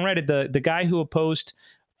if you saw on Reddit, the guy who opposed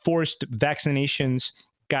forced vaccinations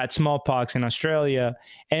got smallpox in Australia,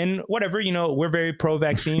 and whatever, we're very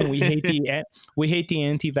pro-vaccine. We hate the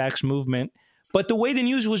anti-vax movement. But the way the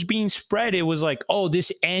news was being spread, it was like, this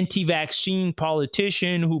anti-vaccine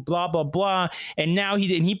politician who blah, blah, blah. And now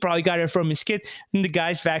he probably got it from his kid. And the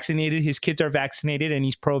guy's vaccinated. His kids are vaccinated, and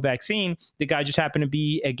he's pro-vaccine. The guy just happened to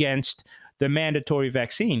be against the mandatory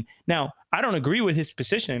vaccine. Now, I don't agree with his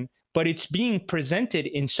position, but it's being presented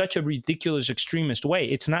in such a ridiculous extremist way.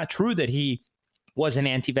 It's not true that he was an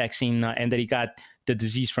anti-vaccine and that he got the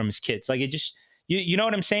disease from his kids. Like, it just, you know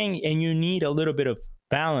what I'm saying? And you need a little bit of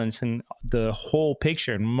balance and the whole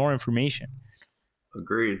picture and more information.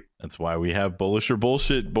 Agreed. That's why we have bullish or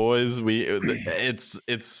bullshit, boys.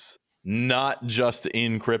 It's not just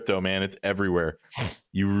in crypto, man. It's everywhere.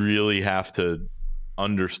 You really have to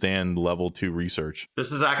understand level 2 research.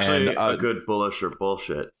 This is actually And, a good bullish or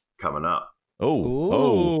bullshit coming up.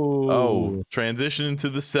 Transition into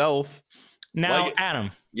the self. Now, Like-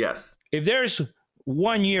 Adam, Yes. if there's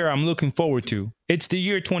 1 year I'm looking forward to, it's the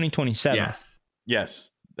year 2027.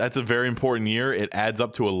 Yes. That's a very important year. It adds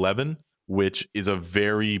up to 11, which is a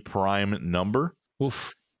very prime number.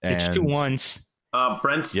 Oof. It's 2 ones.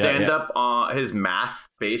 Brent's Yeah, stand-up, his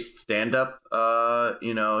math-based stand-up,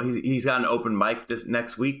 he's got an open mic this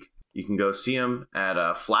next week. You can go see him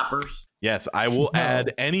at Flappers. Yes, I will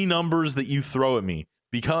add any numbers that you throw at me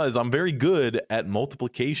because I'm very good at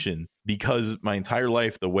multiplication, because my entire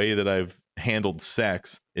life, the way that I've handled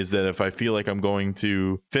sex is that if I feel like I'm going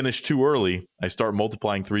to finish too early, I start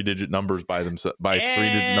multiplying 3-digit numbers by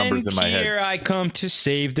 3-digit numbers in my head. Here I come to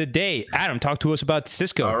save the day. Adam, talk to us about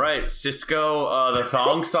Cisco. All right, Cisco, the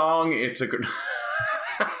thong song. It's a good.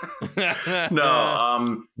 All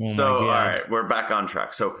right, we're back on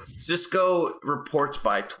track. So Cisco reports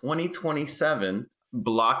by 2027,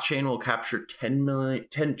 blockchain will capture 10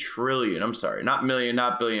 trillion. I'm sorry, not million,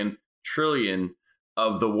 not billion, trillion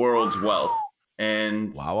of the world's wealth.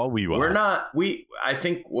 And I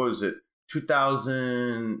think, what was it?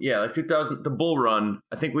 2000. Yeah, like 2000, the bull run.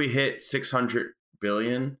 I think we hit 600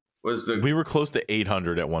 billion. We were close to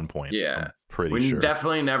 800 at one point. Yeah. I'm pretty we sure.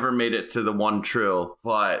 definitely never made it to the 1 trill,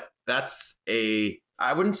 but I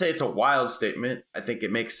wouldn't say it's a wild statement. I think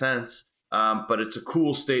it makes sense. But it's a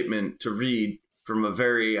cool statement to read from a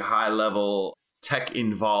very high level tech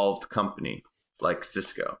involved company like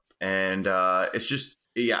Cisco. And it's just,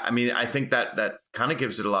 yeah, I mean, I think that kind of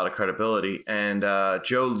gives it a lot of credibility. And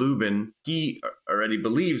Joe Lubin, he already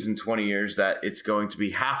believes in 20 years that it's going to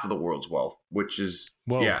be half of the world's wealth, which is,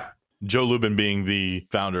 yeah. Joe Lubin being the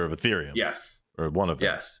founder of Ethereum. Yes. Or one of them.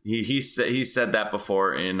 Yes. He said that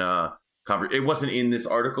before in it wasn't in this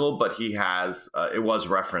article, but he has, it was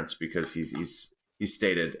referenced because he's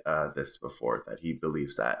stated this before, that he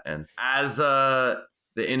believes that. And as the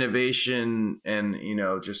innovation and,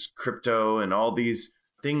 just crypto and all these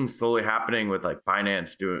things slowly happening with like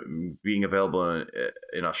Binance being available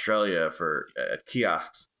in Australia for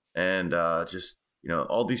kiosks and all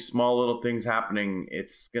these small little things happening,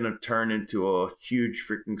 it's going to turn into a huge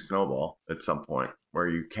freaking snowball at some point where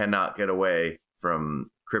you cannot get away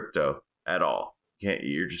from crypto at all.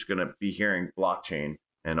 You're just going to be hearing blockchain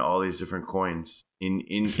and all these different coins in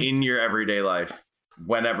your everyday life,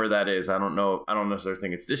 whenever that is. I don't know. I don't necessarily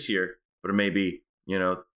think it's this year, but it may be,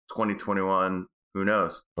 2021. Who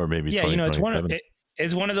knows? Or maybe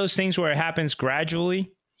it's one of those things where it happens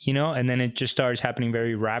gradually, and then it just starts happening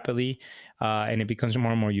very rapidly, and it becomes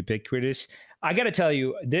more and more ubiquitous. I got to tell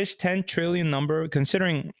you, this 10 trillion number,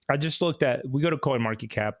 considering we go to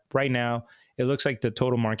CoinMarketCap right now, it looks like the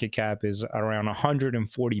total market cap is around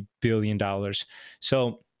 $140 billion.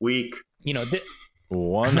 So weak,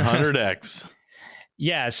 100x.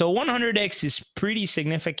 Yeah. So 100x is pretty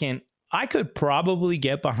significant. I could probably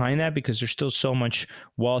get behind that because there's still so much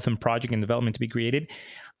wealth and project and development to be created.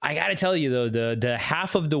 I got to tell you, though, the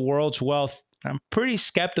half of the world's wealth, I'm pretty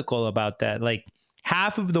skeptical about that. Like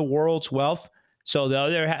half of the world's wealth. So the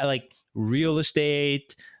other, like real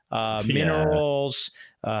estate, minerals,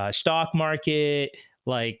 stock market,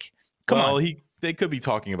 like, come on. They could be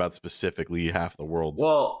talking about specifically half the world's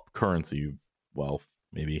currency wealth,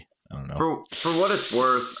 maybe. I don't know. For what it's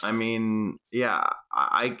worth, I mean, yeah,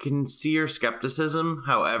 I can see your skepticism.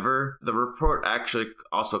 However, the report actually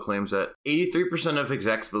also claims that 83% of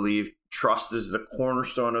execs believe trust is the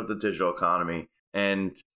cornerstone of the digital economy.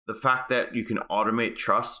 And the fact that you can automate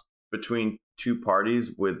trust between two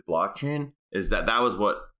parties with blockchain is that was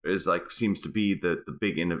what is like seems to be the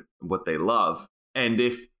big what they love. And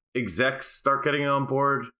if execs start getting on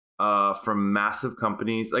board from massive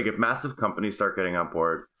companies, like if massive companies start getting on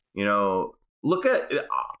board, look at,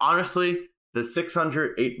 honestly,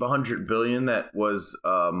 the 800 billion that was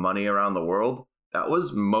money around the world, that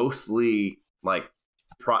was mostly like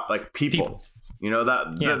people.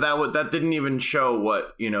 That didn't even show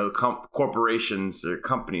what, corporations or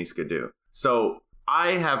companies could do. So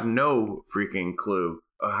I have no freaking clue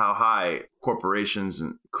how high corporations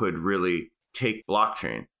could really take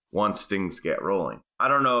blockchain once things get rolling. I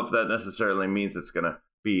don't know if that necessarily means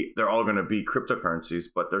they're all going to be cryptocurrencies,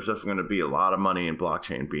 but there's just going to be a lot of money in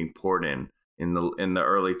blockchain being poured in the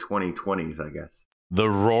early 2020s, I guess. The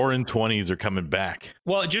roaring 20s are coming back.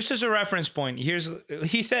 Well, just as a reference point,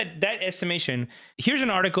 he said that estimation. Here's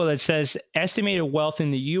an article that says estimated wealth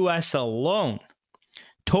in the U.S. alone,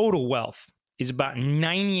 total wealth is about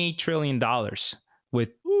 $98 trillion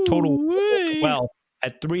with total wealth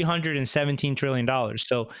at $317 trillion.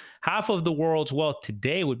 So half of the world's wealth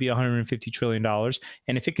today would be $150 trillion.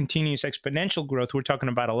 And if it continues exponential growth, we're talking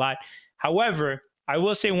about a lot. However, I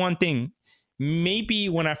will say one thing. Maybe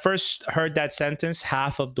when I first heard that sentence,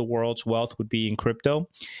 half of the world's wealth would be in crypto.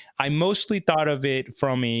 I mostly thought of it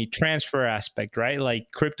from a transfer aspect, right?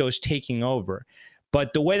 Like crypto's taking over.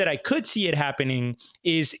 But the way that I could see it happening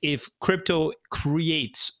is if crypto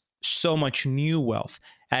creates so much new wealth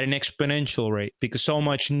at an exponential rate, because so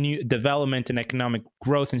much new development and economic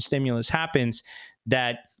growth and stimulus happens,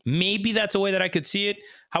 that maybe that's a way that I could see it.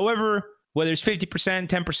 However, whether it's 50%,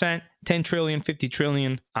 10%, 10 trillion, 50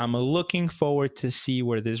 trillion, I'm looking forward to see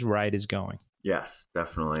where this ride is going. Yes,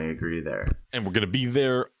 definitely agree there. And we're going to be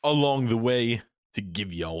there along the way to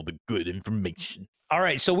give you all the good information. All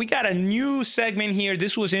right, so we got a new segment here.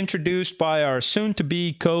 This was introduced by our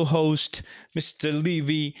soon-to-be co-host, Mr.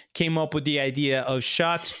 Levy, came up with the idea of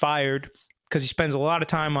shots fired because he spends a lot of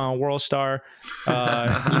time on WorldStar.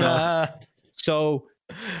 So...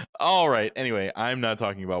 All right. Anyway, I'm not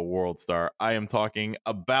talking about WorldStar. I am talking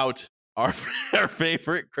about our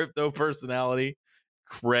favorite crypto personality,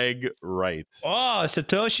 Craig Wright. Oh,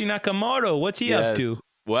 Satoshi Nakamoto. What's he up to?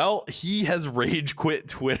 Well, he has rage quit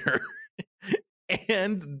Twitter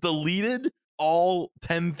and deleted all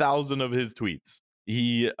 10,000 of his tweets.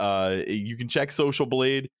 You can check Social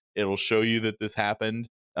Blade. It'll show you that this happened.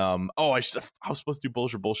 I was supposed to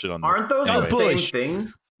do bullshit on this. Aren't those the same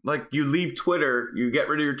thing? Like you leave Twitter, you get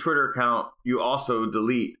rid of your Twitter account, you also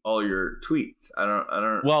delete all your tweets. I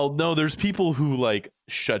don't. Well, no, there's people who like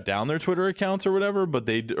shut down their Twitter accounts or whatever, but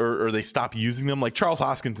they stop using them. Like Charles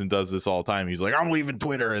Hoskinson does this all the time. He's like, I'm leaving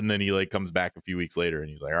Twitter, and then he like comes back a few weeks later and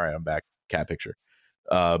he's like, all right, I'm back. Cat picture.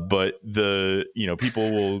 But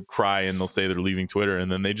people will cry and they'll say they're leaving Twitter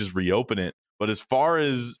and then they just reopen it. But as far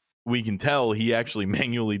as we can tell, he actually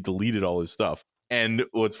manually deleted all his stuff. And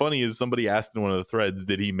what's funny is somebody asked in one of the threads,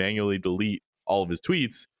 did he manually delete all of his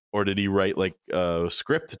tweets or did he write like a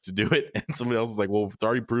script to do it? And somebody else is like, well, it's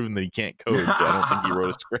already proven that he can't code, so I don't think he wrote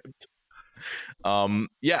a script.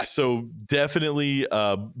 So definitely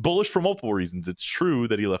bullish for multiple reasons. It's true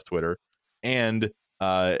that he left Twitter, and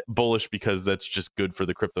bullish because that's just good for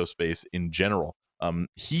the crypto space in general.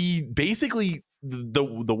 He basically, the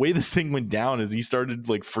way this thing went down is he started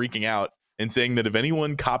like freaking out and saying that if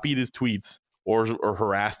anyone copied his tweets or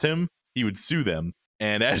harassed him, he would sue them.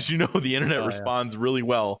 And as you know, the internet responds really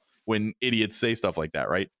well when idiots say stuff like that,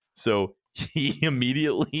 right? So he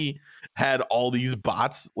immediately had all these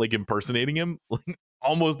bots like impersonating him like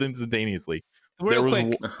almost instantaneously. Real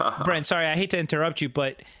quick, Brent, sorry, I hate to interrupt you,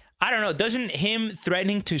 but I don't know, doesn't him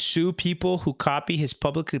threatening to sue people who copy his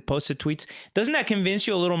publicly posted tweets, doesn't that convince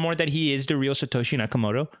you a little more that he is the real Satoshi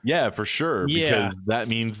Nakamoto? Yeah, for sure. Yeah. Because that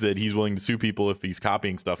means that he's willing to sue people if he's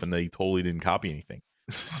copying stuff and they totally didn't copy anything.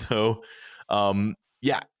 So,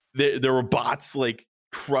 there were bots like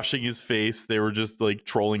crushing his face. They were just like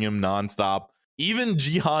trolling him nonstop. Even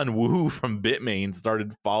Jihan Wu from Bitmain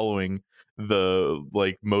started following the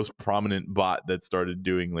like most prominent bot that started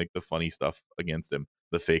doing like the funny stuff against him,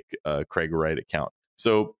 the fake Craig Wright account.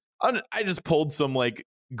 So I just pulled some like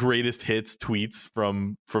greatest hits tweets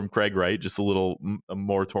from Craig Wright, just a little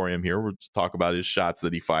moratorium here. We'll just talk about his shots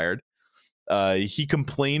that he fired. He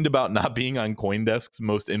complained about not being on CoinDesk's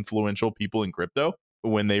most influential people in crypto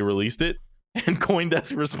when they released it, and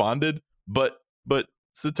CoinDesk responded, but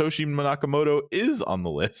Satoshi Nakamoto is on the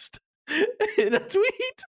list in a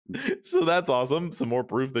tweet. So that's awesome. Some more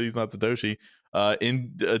proof that he's not Satoshi.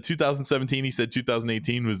 In 2017, he said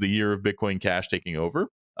 2018 was the year of Bitcoin Cash taking over.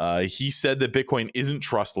 He said that Bitcoin isn't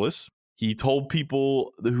trustless. He told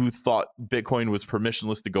people who thought Bitcoin was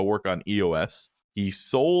permissionless to go work on EOS. He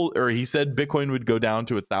said Bitcoin would go down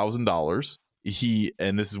to $1,000.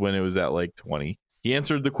 And this is when it was at like 20. He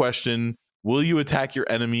answered the question, will you attack your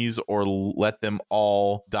enemies or let them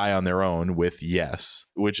all die on their own, with yes,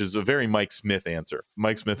 which is a very Mike Smith answer.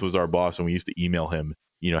 Mike Smith was our boss and we used to email him,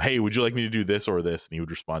 hey, would you like me to do this or this? And he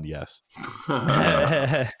would respond yes.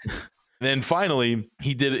 Then finally,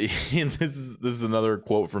 he did it. And this is another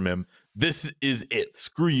quote from him. This is it.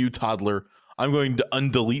 Screw you, toddler. I'm going to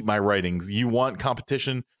undelete my writings. You want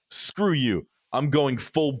competition? Screw you. I'm going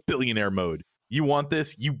full billionaire mode. You want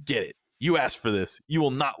this? You get it. You asked for this. You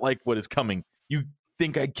will not like what is coming. You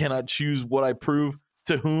think I cannot choose what I prove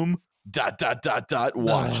to whom? ... Watch.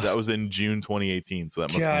 That was in June 2018. So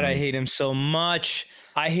that must God, I hate him so much.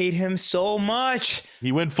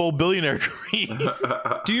 He went full billionaire.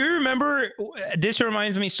 Do you remember? This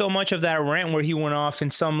reminds me so much of that rant where he went off in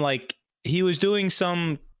some he was doing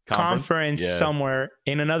some conference somewhere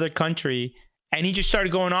in another country, And he just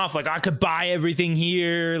started going off like, I could buy everything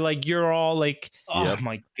here. Like, you're all like, oh Yep.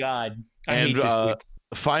 my God. I And hate this dude.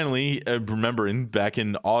 finally, remembering back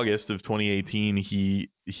in August of 2018, he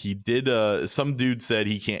did some dude said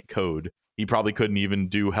he can't code. He probably couldn't even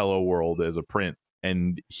do Hello World as a print.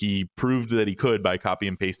 And he proved that he could by copy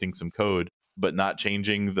and pasting some code, but not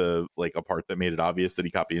changing the like a part that made it obvious that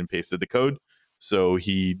he copied and pasted the code. So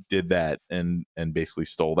he did that and basically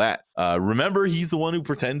stole that. Remember, he's the one who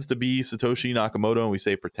pretends to be Satoshi Nakamoto, and we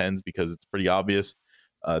say pretends because it's pretty obvious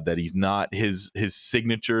that he's not. His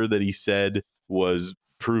signature that he said was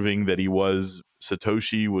proving that he was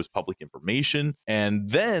Satoshi was public information. And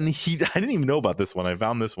then I didn't even know about this one. I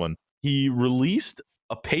found this one. He released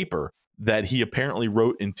a paper that he apparently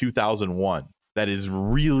wrote in 2001 that is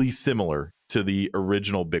really similar to the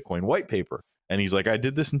original Bitcoin white paper. And he's like, I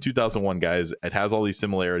did this in 2001, guys. It has all these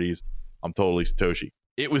similarities. I'm totally Satoshi.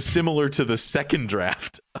 It was similar to the second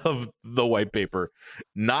draft of the white paper,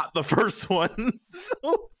 not the first one.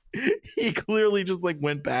 So he clearly just like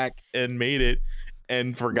went back and made it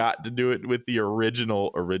and forgot to do it with the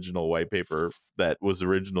original white paper that was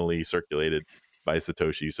originally circulated by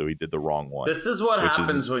Satoshi. So he did the wrong one. This is what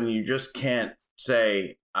happens when you just can't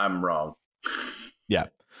say I'm wrong. Yeah.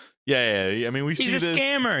 I mean, He's a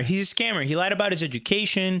scammer. He's a scammer. He lied about his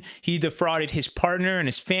education. He defrauded his partner and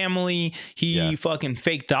his family. He fucking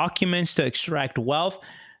faked documents to extract wealth.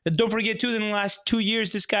 And don't forget, too, in the last 2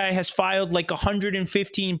 years, this guy has filed like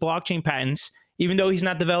 115 blockchain patents, even though he's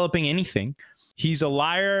not developing anything. He's a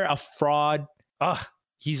liar, a fraud. Ugh,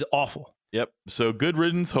 he's awful. Yep. So good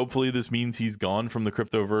riddance. Hopefully this means he's gone from the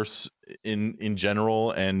cryptoverse in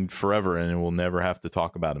general and forever, and we'll never have to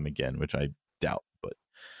talk about him again, which I doubt. But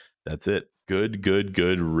that's it. Good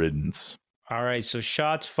riddance. All right. So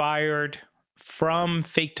shots fired from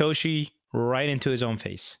Fake Toshi right into his own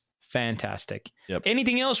face. Fantastic. Yep.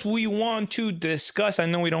 Anything else we want to discuss? I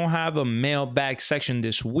know we don't have a mailbag section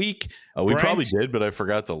this week. We Brent? probably did, but I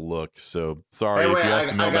forgot to look. So sorry Hey, if wait, you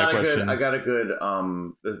asked a mailbag question. I got a good.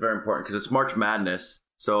 This is very important because it's March Madness.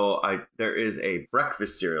 So there is a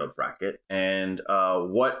breakfast cereal bracket, and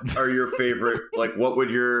what are your favorite? Like, what would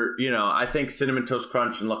your I think Cinnamon Toast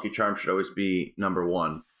Crunch and Lucky Charms should always be number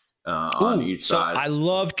one on each side. I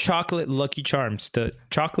love chocolate Lucky Charms, the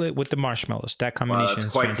chocolate with the marshmallows. That combination That's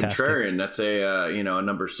is quite fantastic. contrarian. That's a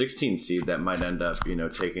number 16 seed that might end up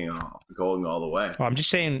going all the way. Oh, I'm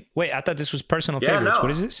just saying. Wait, I thought this was personal favorites. No.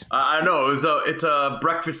 What is this? I know it's a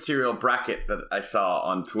breakfast cereal bracket that I saw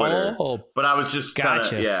on Twitter. Oh, but I was just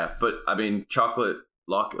gotcha. But I mean, chocolate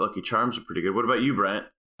Lucky Charms are pretty good. What about you, Brent?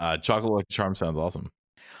 Chocolate Lucky Charms sounds awesome.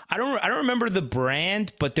 I don't remember the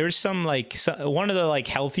brand, but there's some one of the like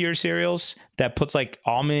healthier cereals that puts like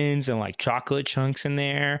almonds and like chocolate chunks in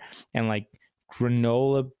there and like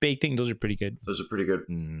granola baked thing. Those are pretty good. Those are pretty good.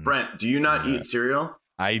 Brent, do you not eat cereal?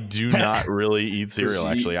 I do not really eat cereal.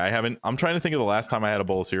 Actually, I haven't. I'm trying to think of the last time I had a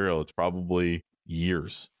bowl of cereal. It's probably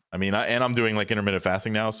years. I mean, I'm doing like intermittent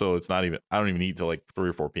fasting now, so it's not even. I don't even eat till like 3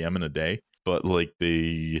 or 4 p.m. in a day. But like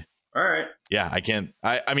all right. Yeah, I can't.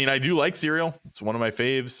 I mean, I do like cereal. It's one of my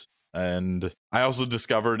faves. And I also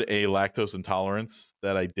discovered a lactose intolerance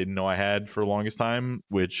that I didn't know I had for the longest time,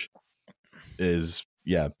 which is,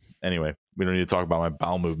 anyway, we don't need to talk about my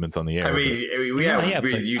bowel movements on the air. I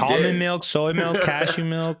mean, you almond did. milk, soy milk, cashew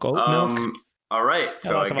milk, oat milk. All right.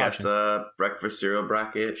 So I Lots of guess breakfast cereal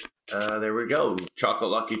bracket. There we go. Chocolate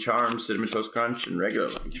Lucky Charms, Cinnamon Toast Crunch, and regular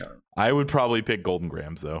Lucky Charms. I would probably pick Golden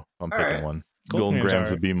Grams, though. If I'm picking one. Golden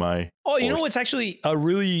Grams would be my. Oh, you know what's actually a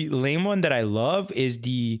really lame one that I love is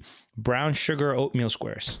the brown sugar oatmeal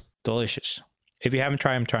squares. Delicious. If you haven't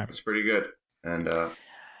tried them, try them. It's pretty good. And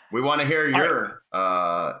we want to hear your,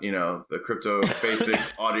 the Crypto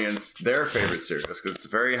Basics audience, their favorite cereals, because it's a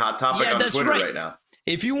very hot topic on Twitter right now.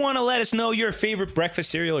 If you want to let us know your favorite breakfast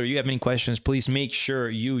cereal or you have any questions, please make sure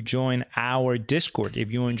you join our Discord.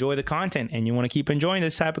 If you enjoy the content and you want to keep enjoying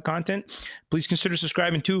this type of content, please consider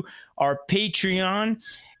subscribing to our Patreon.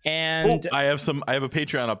 And I have a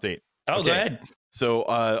Patreon update. Go ahead. So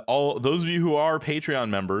all those of you who are Patreon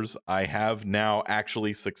members, I have now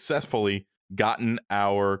actually successfully gotten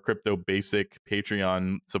our Crypto Basic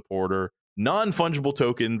Patreon supporter non-fungible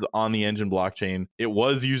tokens on the Engine blockchain. It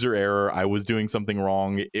was user error. I was doing something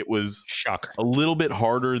wrong. It was shocker. A little bit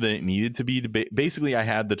harder than it needed to be. Basically, I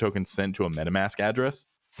had the token sent to a MetaMask address,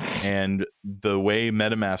 and the way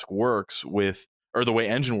MetaMask works the way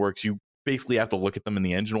Engine works, you basically have to look at them in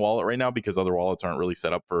the Engine wallet right now because other wallets aren't really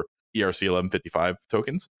set up for ERC 1155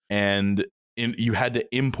 tokens, and you had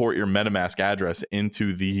to import your MetaMask address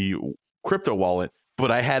into the crypto wallet. But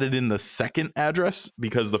I had it in the second address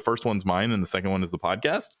because the first one's mine and the second one is the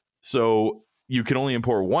podcast. So you could only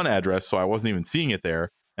import one address, so I wasn't even seeing it there,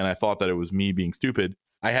 and I thought that it was me being stupid.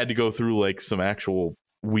 I had to go through like some actual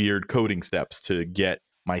weird coding steps to get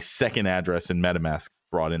my second address in MetaMask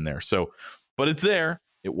brought in there. So, but it's there.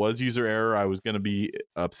 It was user error. I was going to be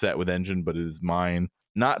upset with Engine, but it is mine.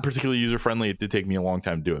 Not particularly user friendly. It did take me a long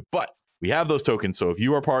time to do it, but we have those tokens. So if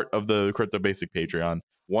you are part of the Crypto Basic Patreon,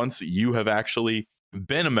 once you have actually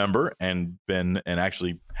been a member and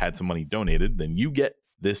actually had some money donated, then you get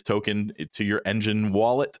this token to your Engine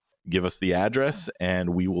wallet. Give us the address and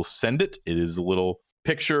we will send it. It is a little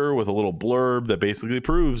picture with a little blurb that basically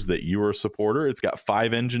proves that you are a supporter. It's got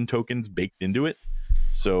 5 Engine tokens baked into it.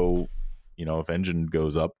 So, you know, if Engine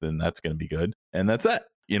goes up, then that's going to be good. And that's that.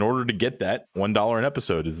 In order to get that, $1 an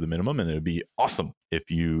episode is the minimum, and it would be awesome if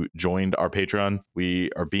you joined our Patreon. We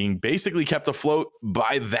are being basically kept afloat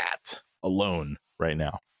by that alone right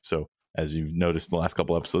now. So as you've noticed in the last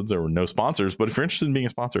couple episodes, there were no sponsors, but if you're interested in being a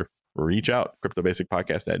sponsor, reach out,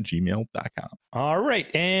 cryptobasicpodcast@gmail.com. All right.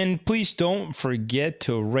 And please don't forget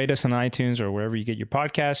to rate us on iTunes or wherever you get your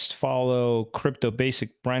podcasts. Follow Crypto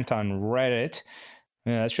Basic Brent on Reddit.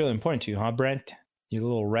 Yeah, that's really important to you, huh, Brent? Your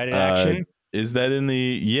little Reddit action. Is that in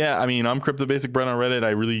the... Yeah, I mean, I'm Crypto Basic Brent on Reddit. I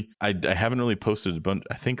haven't really posted a bunch.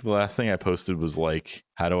 I think the last thing I posted was like,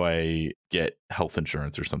 how do I get health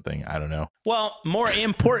insurance or something? I don't know. Well, more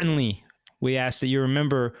importantly, we ask that you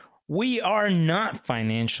remember we are not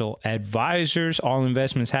financial advisors. All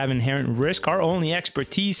investments have inherent risk. Our only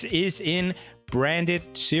expertise is in branded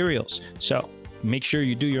cereals. So make sure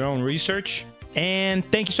you do your own research. And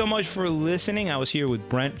thank you so much for listening. I was here with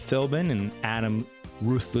Brent Philbin and Adam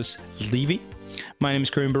Ruthless Levy. My name is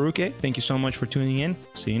Kareem Baruche. Thank you so much for tuning in.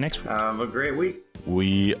 See you next week. Have a great week.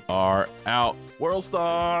 We are out. World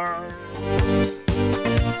Star.